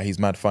up. Like, he's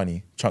mad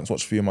funny. Chunkz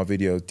watched a few of my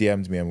videos,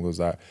 DM'd me and was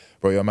like,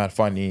 bro, you're mad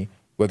funny.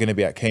 We're going to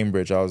be at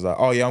Cambridge. I was like,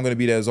 oh, yeah, I'm going to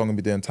be there as well. I'm going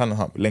to be doing Talent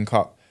Hunt. Link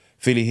up.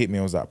 Philly hit me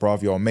and was like, bro,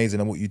 you're amazing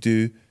at what you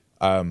do.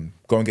 Go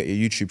and get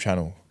your YouTube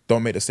channel.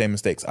 Don't make the same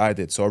mistakes I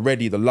did. So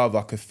already the love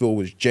I could feel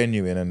was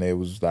genuine, and it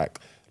was like...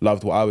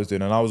 loved what I was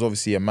doing. And I was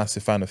obviously a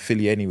massive fan of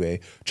Philly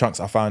anyway. Chunkz,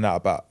 I found out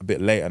about a bit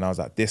later, and I was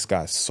like, this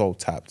guy's so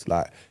tapped.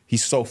 Like,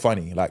 he's so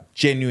funny. Like,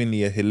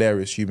 genuinely a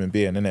hilarious human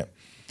being, innit?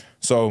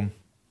 So,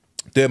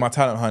 doing my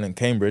talent hunt in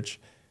Cambridge,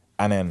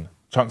 and then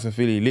Chunkz and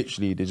Philly,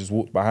 literally, they just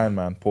walked behind,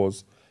 man,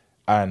 pause.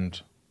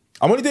 And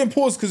I'm only doing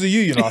pause because of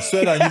you, you know. I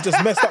swear that you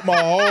just messed up my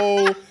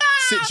whole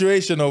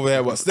situation over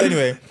here. But still,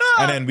 anyway,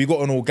 and then we got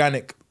an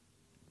organic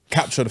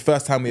capture the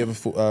first time we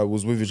ever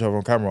was with each other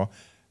on camera.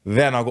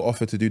 Then I got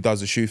offered to do Does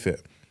the Shoe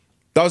Fit.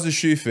 Does the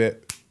Shoe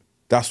Fit,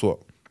 that's what.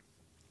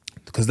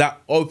 Because that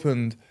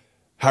opened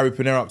Harry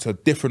Pinero up to a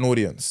different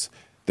audience.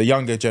 The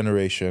younger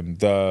generation,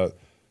 the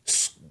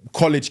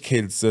college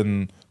kids,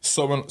 and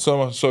so on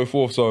and so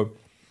forth. So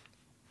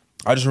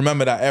I just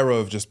remember that era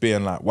of just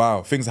being like,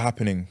 wow, things are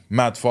happening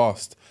mad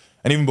fast.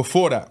 And even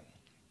before that,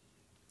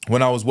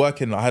 when I was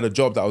working, I had a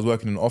job that I was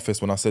working in an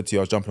office. When I said to you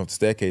I was jumping off the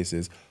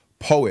staircases,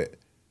 Poet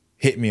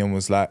hit me and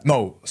was like,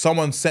 no,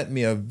 someone sent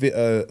me a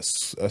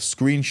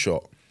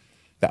screenshot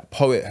that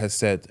Poet has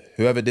said,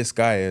 whoever this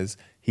guy is,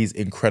 he's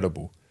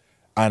incredible.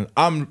 And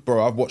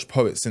bro, I've watched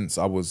Poet since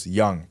I was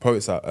young.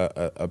 Poet's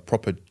a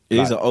proper...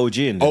 He's an OG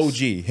in this.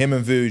 OG, him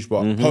and Vuj,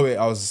 but Poet,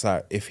 I was just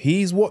like, if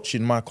he's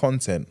watching my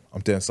content,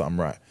 I'm doing something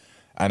right.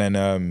 And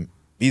then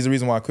he's the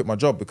reason why I quit my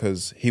job,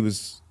 because he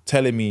was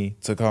telling me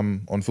to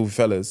come on Filthy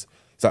Fellas.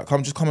 He's like,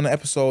 just come on an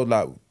episode,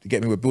 like,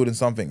 get me, we're building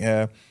something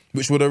here,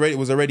 which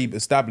was already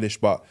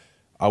established, but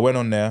I went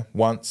on there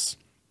once,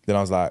 then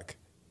I was like,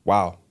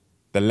 wow,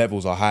 the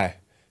levels are high.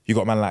 You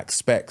got man like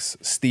Specs,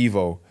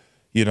 Steve-O,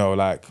 you know,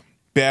 like,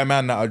 bare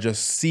man that are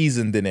just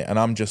seasoned in it, and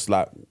I'm just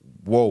like,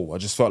 whoa, I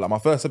just felt like my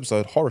first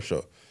episode, horror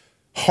show.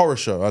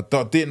 I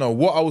didn't know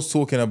what I was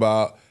talking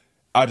about.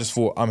 I just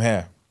thought, I'm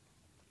here.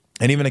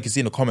 And even I can see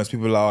in the comments,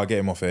 people were like, oh, get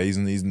him off here,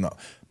 he's not.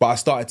 But I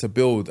started to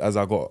build as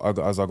I got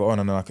on,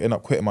 and then I ended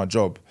up quitting my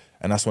job,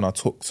 and that's when I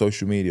took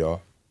social media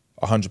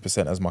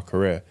 100% as my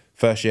career.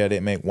 First year, I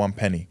didn't make 1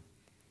 penny.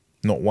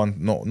 Not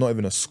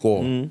even a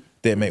score.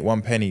 Didn't make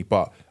 1 penny,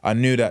 but I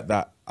knew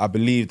that I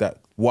believed that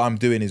what I'm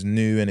doing is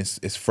new and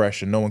it's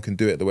fresh and no one can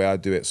do it the way I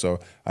do it, so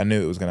I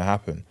knew it was gonna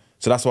happen.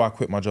 So that's why I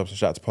quit my job, so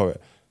shout out to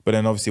Poet. But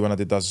then obviously when I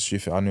did Does the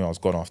Street Fit, I knew I was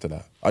gone after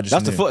that.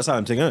 That's the first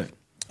time thing, isn't it?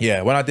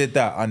 Yeah, when I did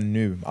that, I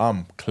knew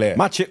I'm clear.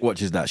 My chick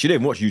watches that. She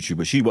didn't watch YouTube,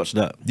 but she watched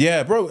that.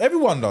 Yeah, bro,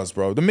 everyone does,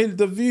 bro.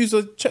 The views,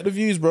 check the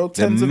views, bro.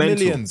 Tens of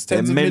millions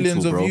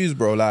of views,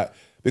 bro. Like,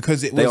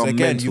 because it was,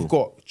 again, you've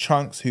got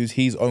Chunkz, who's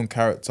his own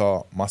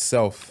character,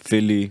 myself,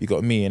 Philly, you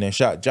got me, and then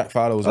Jack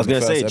Fowler was on the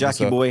first episode.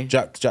 Jackie boy.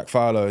 Jack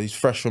Fowler, he's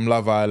fresh from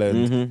Love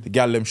Island, the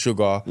Gallem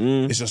Sugar.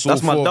 It's just all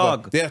That's my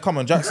dog. Yeah, come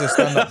on, Jack says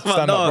stand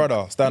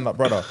up,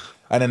 brother.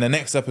 And then the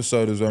next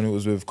episode was when it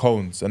was with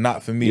Cones, and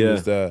that for me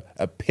was the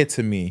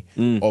epitome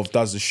of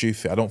Does the Shoe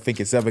Fit. I don't think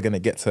it's ever gonna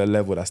get to a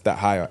level that's that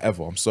higher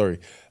ever. I'm sorry.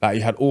 Like,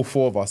 you had all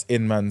 4 of us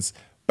in man's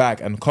bag,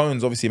 and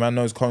Cones, obviously, man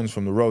knows Cones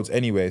from the roads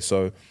anyway,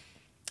 so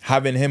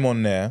having him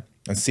on there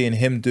and seeing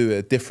him do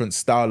a different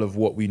style of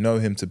what we know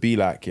him to be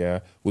like,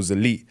 was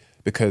elite,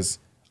 because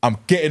I'm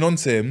getting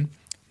onto him,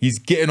 he's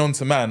getting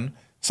onto man,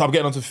 so I'm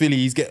getting onto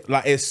Philly,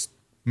 it's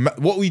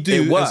what we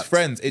do as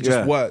friends, it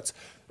just worked.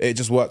 It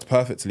just worked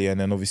perfectly,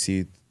 and then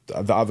obviously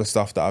the other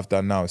stuff that I've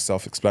done now is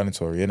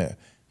self-explanatory, innit?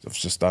 I've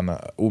just done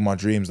all my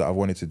dreams that I've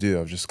wanted to do,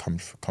 have just come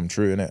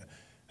true, innit?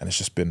 And it's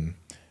just been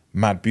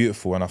mad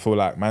beautiful, and I feel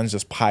like man's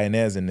just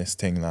pioneers in this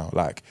thing now.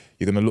 Like,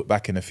 you're gonna look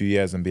back in a few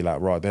years and be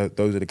like, right,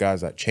 those are the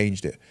guys that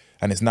changed it.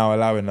 And it's now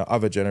allowing the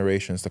other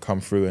generations to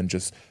come through and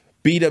just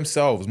be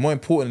themselves. More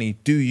importantly,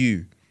 do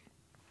you.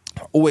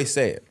 I always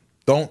say it.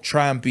 Don't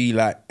try and be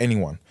like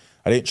anyone.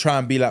 I didn't try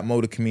and be like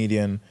Mo the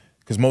Comedian,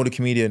 because Mo the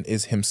Comedian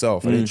is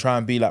himself. I didn't try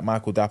and be like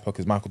Michael Dapper,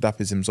 because Michael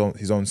Dapper is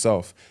his own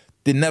self.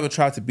 They never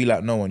try to be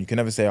like no one. You can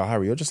never say, oh,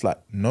 Harry, you're just like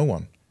no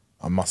one.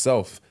 I'm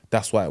myself.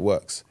 That's why it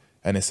works.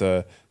 And it's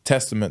a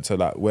testament to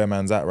like where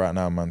man's at right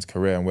now, man's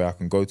career, and where I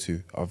can go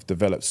to. I've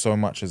developed so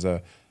much as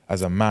a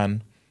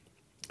man,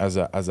 as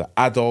an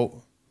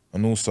adult,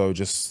 and also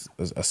just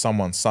as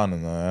someone's son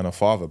and a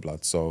father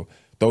blood. So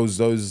those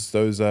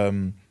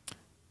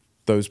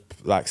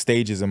like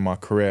stages in my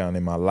career and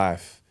in my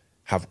life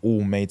have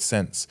all made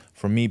sense.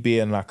 From me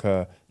being like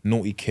a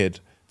naughty kid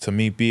to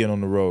me being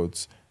on the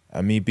roads,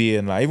 and me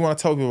being like, even when I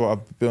tell people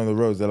I've been on the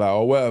roads, they're like,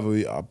 oh, whatever,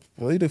 well,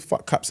 who the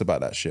fuck caps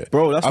about that shit?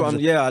 Bro, that's what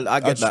I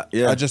get that.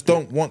 Yeah. I just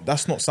don't want,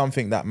 that's not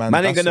something that man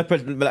ain't gonna,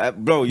 like,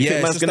 bro, you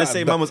think man's gonna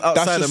say man was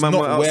outside that's just and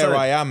man not went where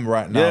I am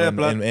right now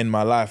in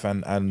my life.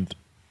 And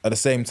at the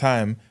same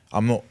time,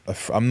 I'm not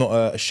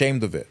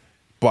ashamed of it,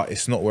 but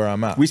it's not where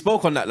I'm at. We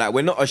spoke on that, like,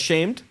 we're not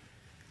ashamed,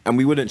 and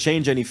we wouldn't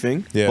change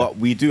anything, but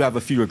we do have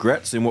a few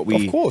regrets in what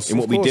we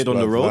did on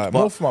the road. Like, but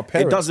more for my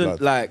parents,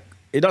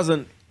 it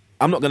doesn't,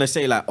 I'm not gonna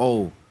say like,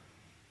 oh,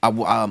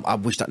 I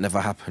wish that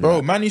never happened. Bro,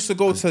 like, man used to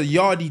go to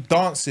yardie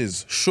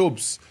dances,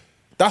 shubs.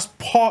 That's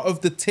part of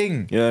the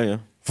thing. Yeah.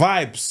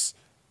 Vibes.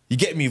 You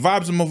get me?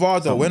 Vibes and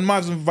Movado. When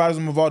Vibes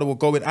and Movado were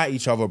going at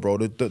each other, bro,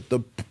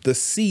 the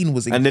scene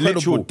was incredible. And the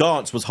literal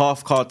dance was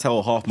half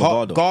cartel, half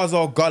Movado.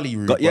 Gaza Gully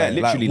route. Yeah,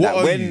 literally.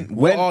 Like,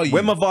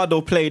 when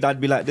Movado played, I'd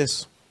be like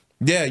this.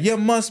 Yeah, you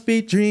must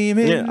be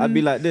dreaming. Yeah, I'd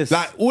be like this.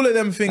 Like, all of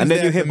them things. And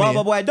then you hear,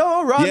 Baba boy,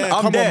 don't run. Yeah,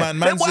 come on, man.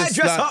 Man's boy just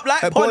dress up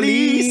like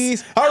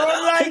police. I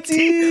run like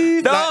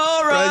teeth.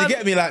 Don't run. You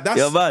get me? Like,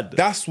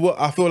 that's what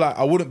I feel like.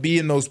 I wouldn't be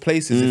in those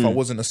places if I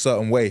wasn't a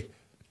certain way.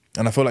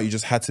 And I feel like you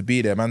just had to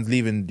be there. Man's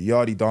leaving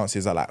yardie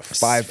dances at like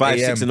 5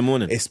 6 in the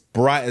morning. It's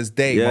bright as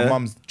day. Yeah. My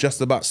mum's just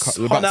about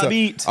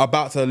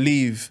to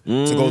leave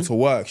to go to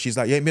work. She's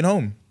like, you ain't been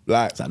home.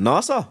 Like, it's like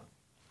NASA.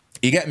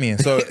 You get me? And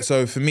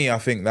so for me, I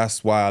think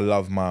that's why I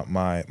love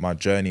my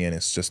journey, and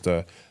it's just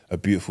a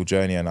beautiful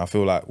journey. And I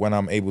feel like when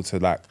I'm able to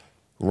like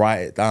write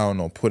it down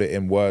or put it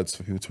in words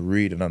for people to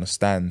read and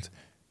understand,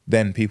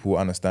 then people will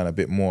understand a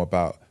bit more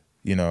about,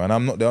 you know, and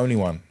I'm not the only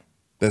one.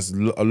 There's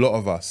a lot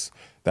of us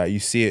that you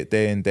see it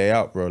day in, day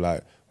out, bro.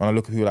 Like, when I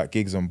look at people like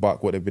Giggs and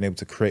Buck, what they've been able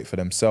to create for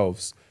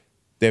themselves,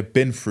 they've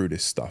been through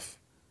this stuff.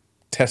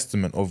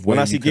 Testament of when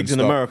I see gigs in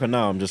America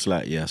now, I'm just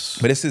like, yes.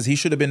 But he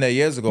should have been there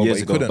years ago, but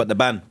he couldn't. But the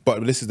ban.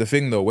 But this is the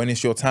thing though, when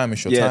it's your time,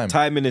 it's your time.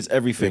 Timing is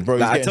everything. Bro,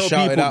 he's like, getting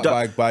shouted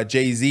out by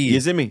Jay-Z. You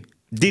see me?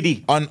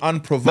 Diddy.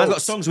 Unprovoked. Man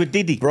got songs with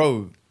Diddy.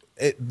 Bro.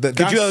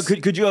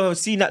 Could you have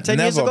seen that 10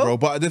 years ago? Never, bro.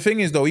 But the thing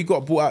is though, he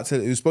got brought out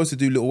to, he was supposed to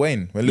do Lil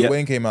Wayne. When Lil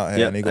Wayne came out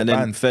here and he got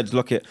banned. Feds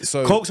lock it.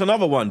 So, Coke's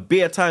another one.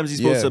 Bare times he's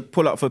supposed to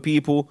pull up for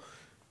people,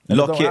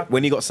 lock it.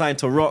 When he got signed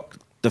to Rock,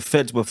 the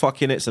feds were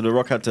fucking it, so the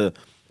Rock had to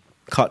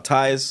cut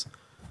ties.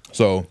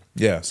 So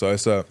yeah, so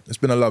it's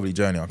been a lovely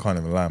journey. I can't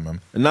even lie,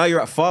 man. And now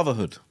you're at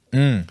fatherhood.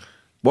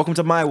 Welcome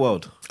to my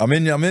world. I'm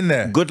in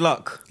there. Good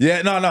luck.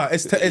 Yeah, no,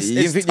 it's tough.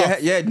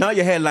 Now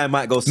your hairline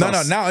might go sus.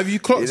 No, now if you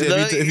clocked it,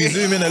 if you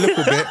zoom in a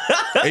little bit,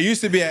 it used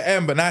to be an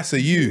M, but now it's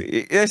a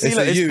U. Yeah, see,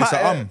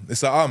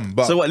 it's a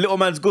But so what? Little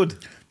man's good.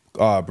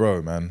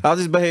 Bro, man. How's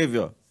his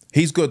behaviour?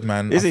 He's good,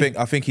 man.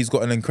 I think he's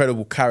got an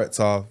incredible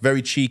character.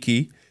 Very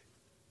cheeky.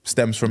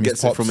 Stems from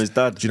his pops. From his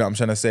dad. Do you know what I'm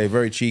trying to say?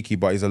 Very cheeky,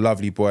 but he's a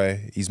lovely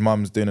boy. His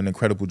mum's doing an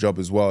incredible job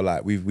as well.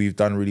 Like we've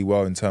done really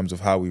well in terms of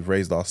how we've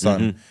raised our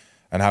son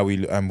and how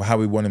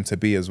we want him to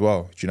be as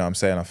well. Do you know what I'm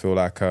saying? I feel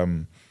like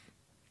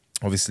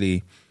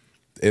obviously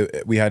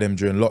we had him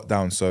during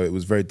lockdown, so it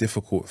was very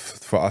difficult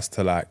for us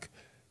to like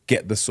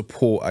get the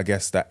support, I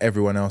guess, that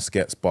everyone else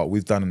gets. But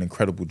we've done an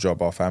incredible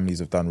job. Our families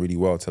have done really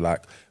well to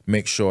like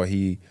make sure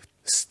he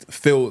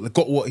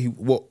got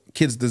what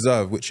kids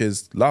deserve, which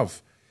is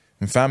love.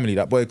 And family.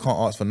 That boy can't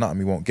ask for nothing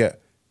he won't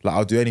get. Like,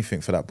 I'll do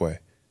anything for that boy.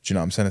 Do you know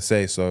what I'm trying to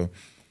say? So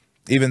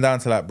even down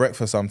to like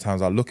breakfast,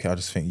 sometimes I look at it, I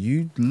just think,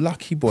 you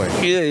lucky boy.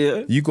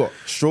 Yeah. You got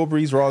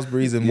strawberries,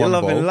 raspberries in one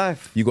bowl. You're loving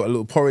life. You got a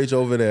little porridge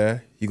over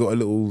there. You got a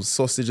little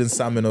sausage and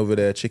salmon over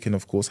there. Chicken,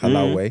 of course,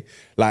 halal way.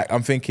 Like,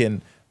 I'm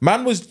thinking,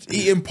 man was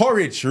eating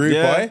porridge, rude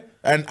boy.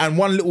 And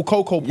one little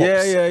Cocoa Pops.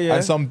 Yeah.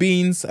 And some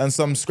beans and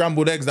some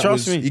scrambled eggs.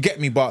 Trust me. You get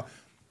me? But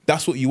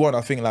that's what you want.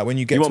 I think like when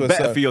you get to a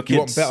better for your kids. You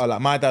want better. Like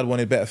my dad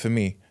wanted better for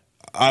me.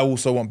 I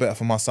also want better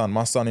for my son.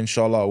 My son,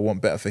 inshallah, will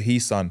want better for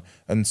his son,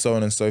 and so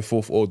on and so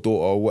forth, or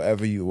daughter, or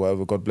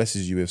whatever God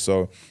blesses you with.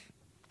 So,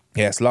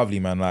 yeah, it's lovely,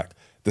 man. Like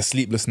the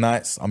sleepless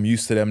nights, I'm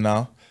used to them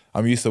now.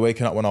 I'm used to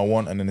waking up when I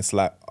want, and then it's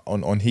like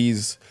on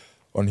his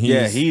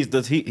he's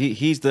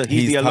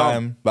the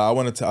alarm.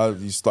 Like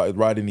he started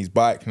riding his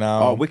bike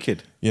now. Oh,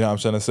 wicked. You know what I'm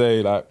trying to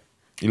say? Like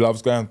he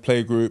loves going to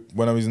playgroup.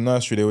 When I was in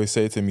nursery, they always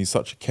say to him, he's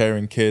such a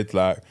caring kid.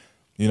 Like,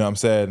 you know what I'm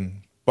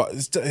saying? But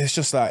it's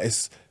just like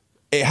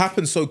it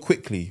happened so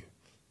quickly,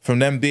 from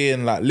them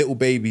being like little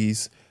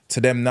babies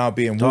to them now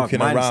being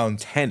walking around.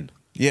 10.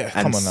 Yeah, and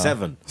come on now.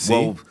 7. See?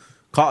 Well,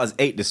 Carter's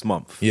 8 this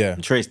month. Yeah.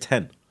 And Trey's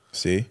 10.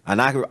 See?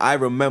 And I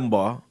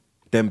remember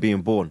them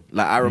being born.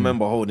 Like I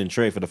remember holding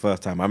Trey for the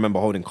first time. I remember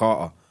holding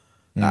Carter.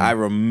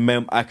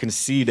 Like, I can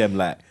see them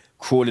like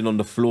crawling on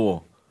the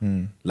floor.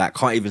 Like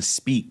can't even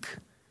speak.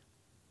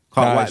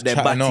 Can't wipe their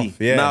butty.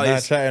 Yeah, now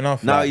he's chatting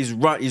off. Now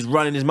like, he's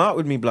running his mouth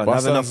with me, blood.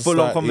 Having a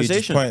full-on conversation.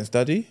 He just points,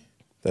 Daddy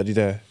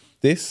there.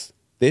 This.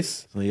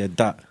 So yeah,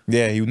 that.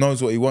 Yeah, he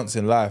knows what he wants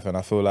in life, and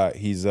I feel like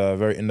he's a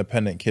very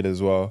independent kid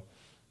as well.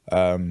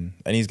 And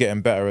he's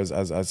getting better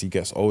as he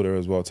gets older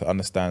as well to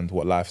understand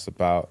what life's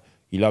about.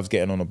 He loves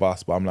getting on a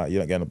bus, but I'm like, you're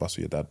not getting on a bus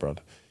with your dad, bruv.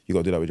 You got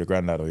to do that with your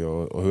granddad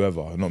or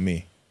whoever, not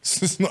me.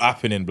 It's not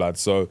happening, blood.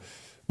 So,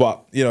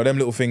 but you know, them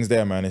little things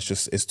there, man.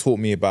 It's taught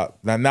me about.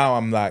 Now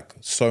I'm like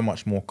so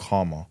much more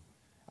calmer,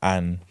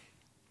 and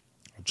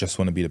I just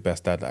want to be the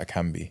best dad that I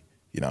can be.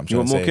 You know, what I'm trying to say. You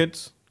want more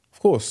kids?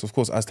 Of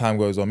course, as time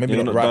goes on. Maybe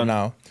not right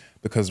now,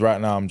 because right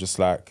now I'm just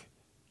like...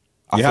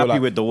 You're happy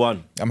with the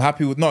one? I'm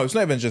happy with... No, it's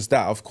not even just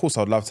that. Of course,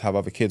 I'd love to have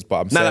other kids, but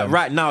I'm saying... Like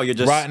right now, you're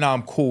just... Right now,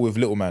 I'm cool with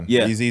little man.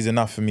 Yeah. He's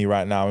enough for me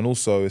right now. And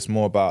also, it's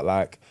more about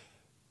like,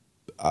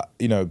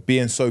 you know,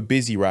 being so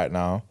busy right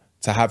now,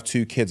 to have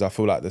 2 kids, I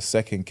feel like the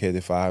second kid,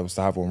 if I was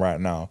to have one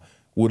right now,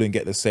 wouldn't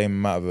get the same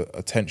amount of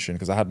attention,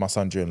 because I had my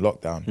son during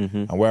lockdown.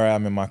 And where I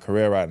am in my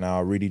career right now,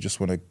 I really just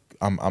want to...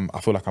 I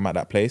feel like I'm at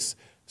that place.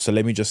 So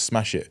let me just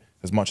smash it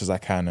as much as I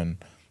can, and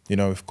you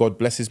know, if God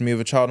blesses me with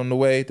a child on the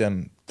way,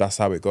 then that's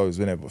how it goes,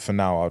 isn't it? But for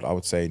now, I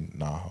would say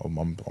nah.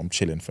 I'm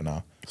chilling for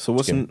now. So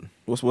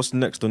what's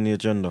next on the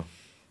agenda?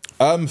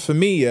 For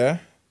me, yeah,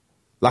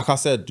 like I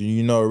said,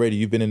 you know already,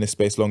 you've been in this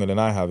space longer than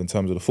I have in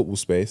terms of the football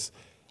space.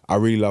 I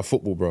really love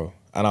football, bro,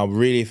 and I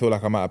really feel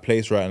like I'm at a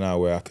place right now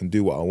where I can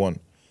do what I want.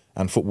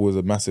 And football is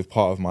a massive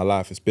part of my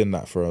life. It's been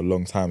that for a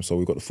long time. So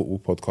we've got the football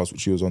podcast,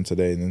 which you was on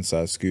today, an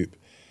Inside Scoop.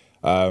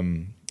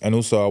 And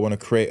also I want to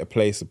create a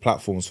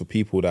platforms for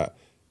people that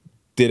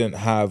didn't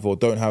have or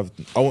don't have,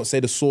 I won't say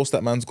the source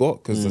that man's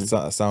got, because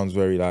that sounds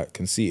very like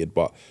conceited,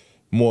 but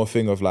more a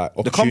thing of like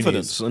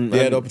opportunities. The confidence.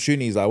 The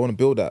opportunities. I want to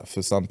build that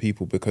for some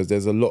people, because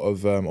there's a lot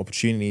of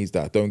opportunities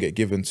that don't get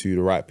given to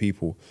the right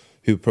people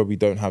who probably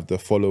don't have the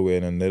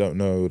following, and they don't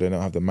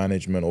have the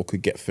management, or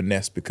could get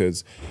finessed,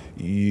 because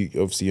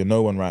obviously you're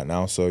no one right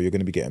now, so you're going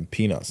to be getting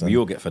peanuts. We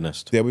all get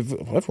finessed. Yeah,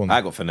 everyone.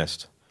 I got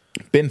finessed.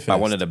 Been finessed. By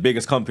one of the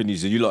biggest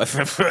companies that you lot.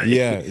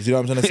 Yeah, you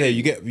know what I'm trying to say?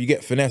 You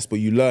get finessed, but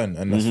you learn,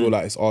 and I feel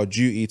like it's our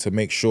duty to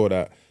make sure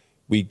that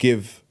we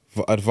give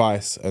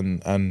advice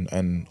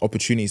and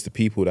opportunities to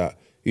people that,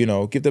 you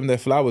know, give them their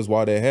flowers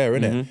while they're here,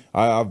 innit?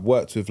 I've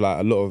worked with like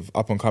a lot of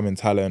up and coming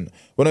talent.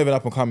 Well, not even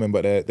up and coming,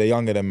 but they're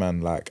younger than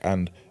man. Like,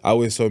 and I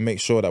always so make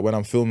sure that when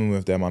I'm filming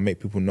with them, I make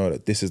people know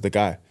that this is the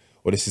guy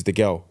or this is the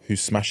girl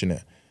who's smashing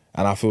it.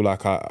 And I feel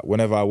like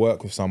whenever I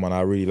work with someone, I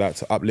really like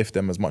to uplift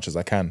them as much as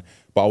I can.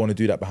 But I want to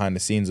do that behind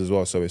the scenes as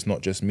well. So it's not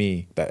just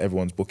me that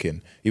everyone's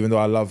booking. Even though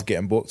I love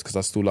getting booked because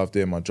I still love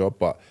doing my job,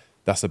 but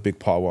that's a big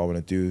part of what I want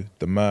to do.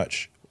 The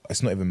merch,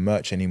 it's not even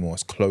merch anymore,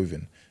 it's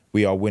clothing.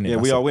 We are winning. Yeah,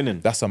 we are winning.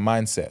 That's a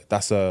mindset.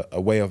 That's a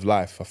way of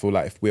life. I feel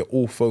like if we're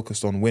all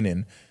focused on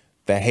winning,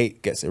 the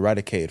hate gets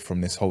eradicated from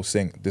this whole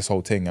thing.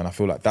 And I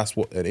feel like that's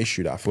what an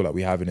issue that I feel like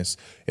we have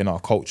in our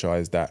culture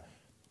is that,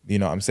 you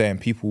know what I'm saying,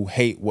 people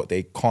hate what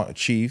they can't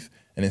achieve.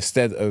 And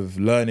instead of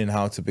learning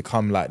how to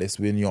become like this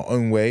in your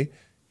own way,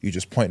 you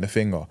just point the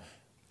finger.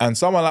 And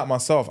someone like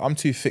myself, I'm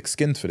too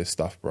thick-skinned for this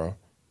stuff, bro.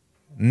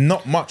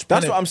 Not much.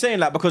 That's what I'm saying,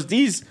 like, because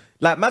these,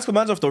 like, man's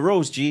off the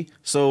roads, G.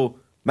 So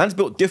man's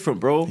built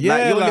different, bro. Yeah,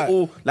 like, you're like,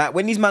 little, like,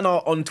 when these men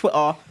are on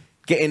Twitter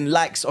getting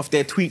likes off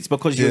their tweets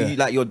because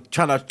you're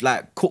trying to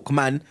like cook,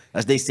 man,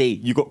 as they say,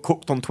 you got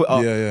cooked on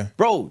Twitter. Yeah.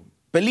 Bro,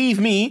 believe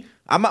me,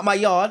 I'm at my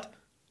yard,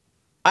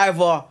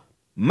 either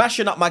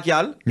mashing up my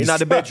gal in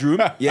the bedroom,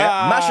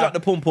 mashing up the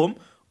pum-pum,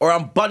 or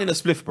I'm bunning a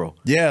spliff, bro.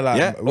 Yeah,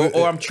 like...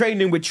 Or I'm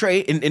training with Trey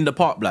in the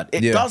park, blood.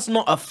 It does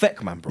not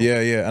affect, man, bro.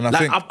 Yeah. And I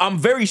like, think... I'm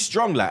very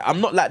strong, like. I'm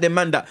not like the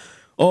man that,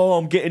 oh,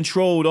 I'm getting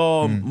trolled,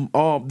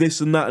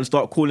 this and that, and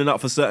start calling out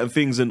for certain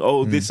things, and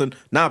this and...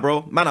 Nah,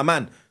 bro,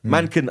 man,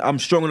 I'm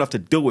strong enough to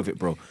deal with it,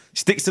 bro.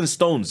 Sticks and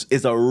stones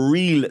is a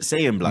real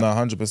saying, blood. No,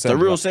 100%. It's a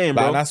real saying,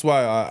 bro. And that's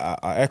why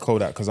I echo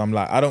that, because I'm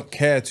like, I don't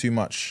care too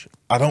much.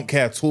 I don't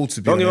care at all,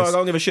 to be honest. I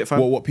don't give a shit,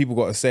 fam. What people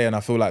got to say, and I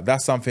feel like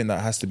that's something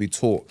that has to be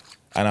taught.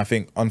 And I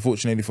think,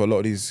 unfortunately, for a lot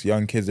of these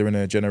young kids, they're in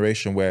a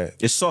generation where...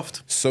 It's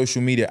soft.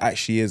 Social media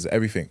actually is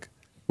everything.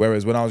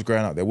 Whereas when I was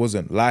growing up, there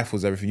wasn't. Life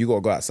was everything. You got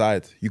to go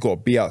outside. You got to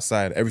be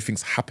outside.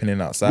 Everything's happening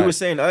outside. We were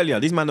saying earlier,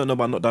 these men don't know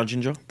about Not Down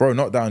Ginger. Bro,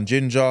 Not Down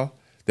Ginger.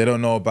 They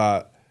don't know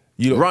about...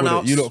 You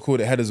lot call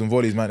it headers and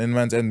volleys, man. In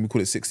man's end, we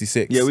call it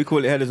 66. Yeah, we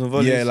call it headers and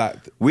volleys. Yeah, like...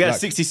 We had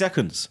 60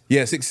 seconds.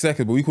 Yeah, 60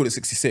 seconds, but we call it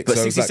 66. But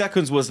so 60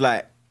 seconds was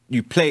like...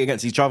 You play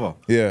against each other.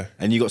 Yeah.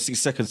 And you got 6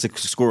 seconds to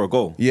score a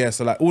goal. Yeah,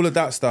 so like all of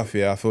that stuff,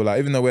 I feel like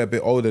even though we're a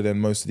bit older than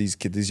most of these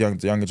kids, this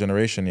younger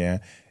generation, it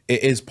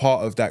is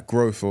part of that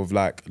growth of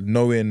like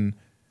knowing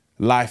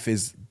life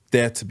is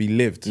there to be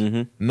lived,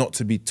 not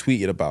to be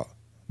tweeted about,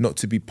 not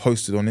to be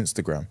posted on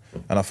Instagram.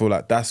 And I feel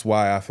like that's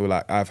why I feel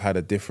like I've had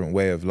a different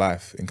way of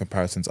life in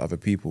comparison to other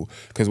people.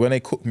 Because when they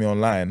cook me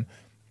online,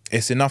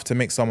 it's enough to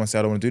make someone say,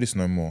 I don't want to do this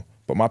no more.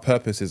 But my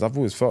purpose is, I've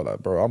always felt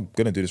like, bro, I'm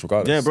gonna do this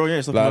regardless. Yeah, bro, yeah.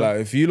 It's like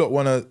if you lot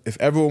wanna, if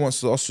everyone wants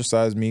to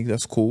ostracize me,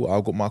 that's cool.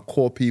 I've got my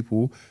core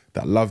people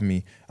that love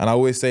me. And I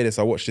always say this,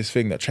 I watched this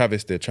thing that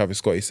Travis did. Travis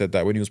Scott, he said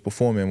that when he was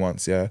performing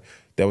once, there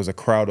was a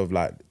crowd of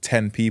like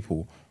 10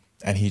 people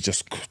and he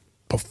just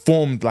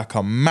performed like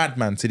a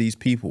madman to these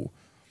people.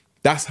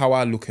 That's how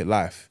I look at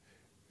life.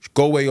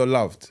 Go where you're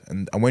loved.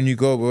 And when you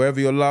go wherever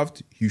you're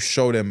loved, you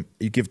show them,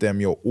 you give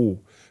them your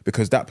all.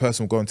 Because that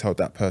person will go and tell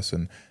that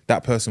person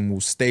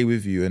will stay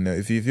with you. And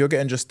if you're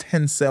getting just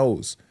 10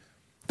 cells,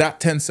 that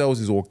 10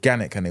 cells is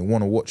organic and they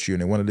want to watch you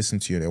and they want to listen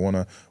to you and they want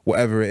to,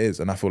 whatever it is.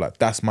 And I feel like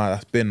that's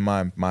been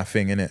my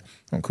thing, innit?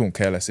 I couldn't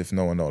care less if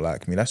no one don't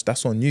like me.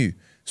 That's on you.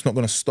 It's not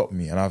going to stop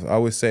me. And I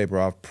always say,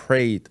 bro, I've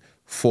prayed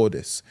for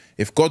this.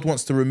 If God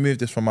wants to remove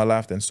this from my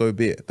life, then so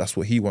be it. That's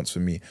what he wants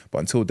for me. But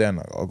until then,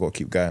 I've got to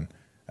keep going.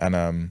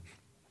 And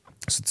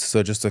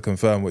so just to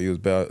confirm what you was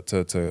about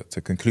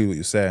to conclude what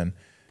you're saying,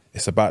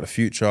 it's about the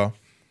future,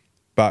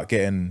 about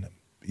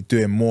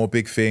doing more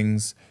big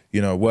things,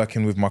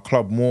 working with my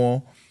club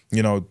more,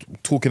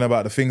 talking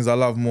about the things I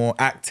love more,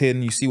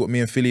 acting. You see what me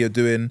and Philly are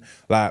doing.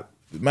 Like,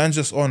 man's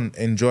just on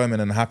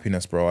enjoyment and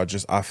happiness, bro.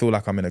 I feel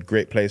like I'm in a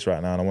great place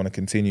right now and I want to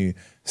continue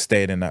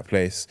staying in that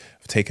place.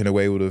 I've taken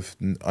away all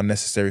the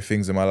unnecessary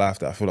things in my life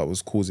that I feel like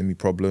was causing me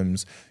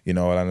problems, and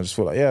I just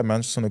feel like, yeah,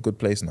 man, just on a good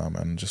place now,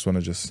 man. Just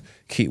want to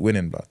keep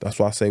winning, but that's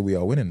why I say we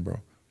are winning,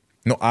 bro.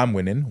 Not I'm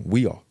winning,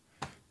 we are.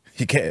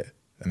 You get it?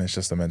 And it's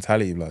just a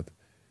mentality, blood.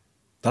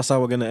 That's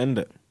how we're going to end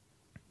it.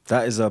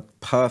 That is a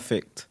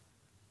perfect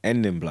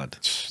ending, blood.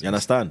 You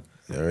understand?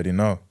 You already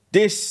know.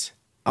 This,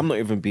 I'm not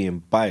even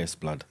being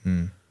biased, blood.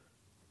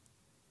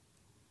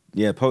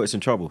 Yeah, Poet's in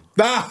trouble.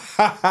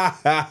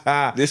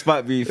 This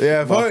might be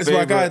Poet's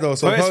my guy though.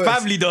 So Poet's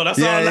family though,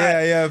 that's all I like.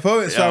 Yeah,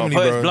 Poet's family,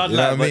 Poet's bro. bloodline. You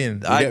know what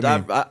I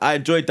mean? I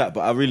enjoyed that, but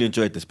I really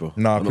enjoyed this, bro.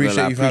 No, I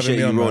appreciate you having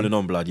me on, rolling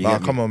on, blood.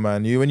 Come on,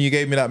 man. When you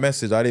gave me that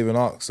message, I didn't even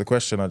ask the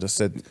question. I just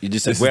said, you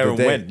just said where and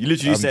when. You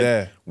literally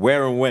said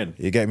where and when.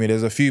 You get me?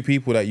 There's a few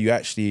people that you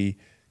actually,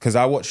 because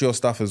I watch your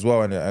stuff as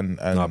well, and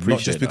not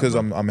just because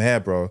I'm here,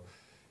 bro.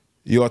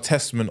 You're a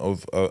testament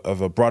of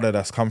a brother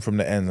that's come from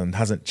the ends and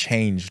hasn't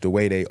changed the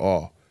way they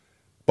are,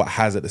 but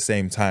has at the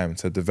same time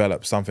to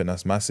develop something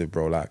that's massive,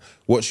 bro. Like,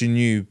 watching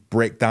you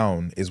break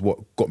down is what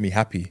got me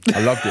happy.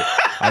 I loved it.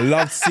 I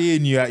loved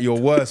seeing you at your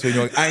worst when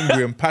you're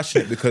angry and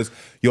passionate, because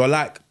you're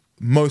like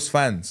most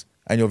fans.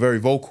 and you're very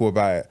vocal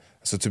about it.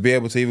 So to be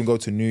able to even go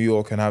to New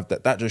York and have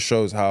that just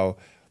shows how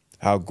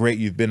great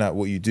you've been at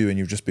what you do, and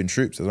you've just been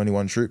Troops. There's only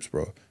one Troops,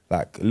 bro.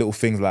 Like little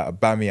things like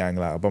Aubameyang,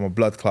 like Obama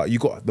blood clot. You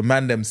got the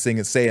man them saying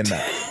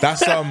that.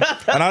 That's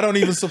and I don't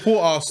even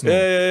support Arsenal.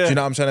 Do you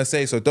know what I'm trying to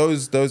say? So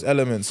those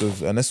elements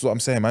of, and this is what I'm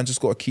saying, man. Just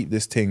got to keep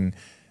this thing.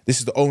 This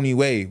is the only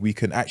way we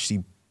can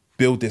actually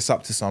build this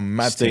up to some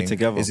mad thing.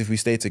 Together. Is if we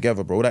stay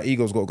together, bro. That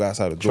ego's got to go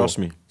outside the door. Trust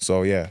me.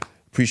 So yeah,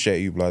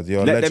 appreciate you, blood.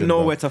 You're a Let legend, them know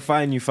bro. where to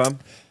find you, fam.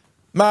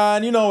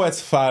 Man, you know where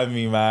to find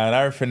me, man.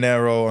 Harry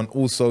Pinero on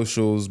all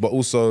socials, but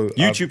also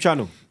YouTube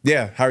channel.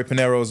 Yeah, Harry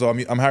Pinero. So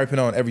I'm Harry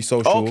Pinero on every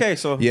social. Okay,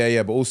 so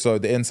yeah, but also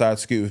the Inside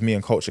Scoop with me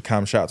and Culture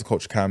Cam. Shout out to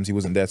Culture Cams. He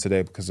wasn't there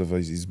today because of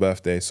his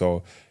birthday.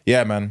 So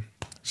yeah, man.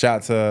 Shout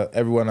out to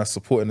everyone that's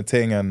supporting the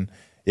thing, and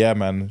yeah,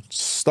 man.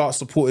 Start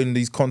supporting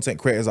these content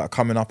creators that are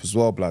coming up as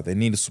well, blood. They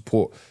need the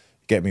support.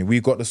 Get me?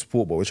 We've got the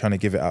support, but we're trying to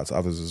give it out to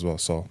others as well.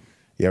 So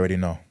you already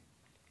know.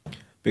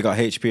 Big up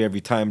HP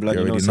every time, blood.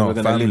 You You know, already so know. we're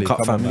gonna Family, link up,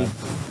 come on, family. man.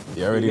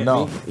 You already get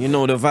know. me? You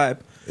know the vibe.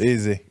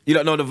 Easy. You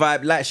don't know the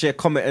vibe. Like, share,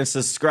 comment, and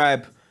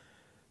subscribe.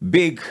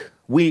 Big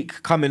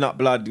week coming up,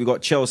 blood. We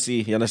got Chelsea.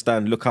 You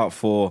understand? Look out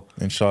for.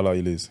 Inshallah,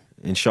 you lose.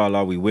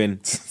 Inshallah, we win.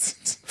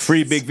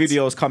 3 big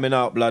videos coming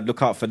out, blood.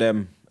 Look out for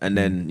them. And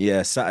then,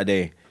 yeah,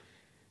 Saturday.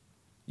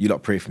 You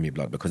lot pray for me,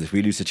 blood, because if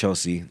we lose to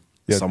Chelsea,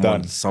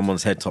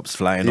 someone's head top's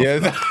flying off.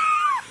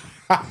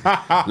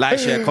 Yeah. Like,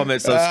 share,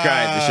 comment,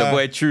 subscribe. It's your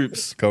boy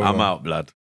Troops. Come I'm on. out, blood.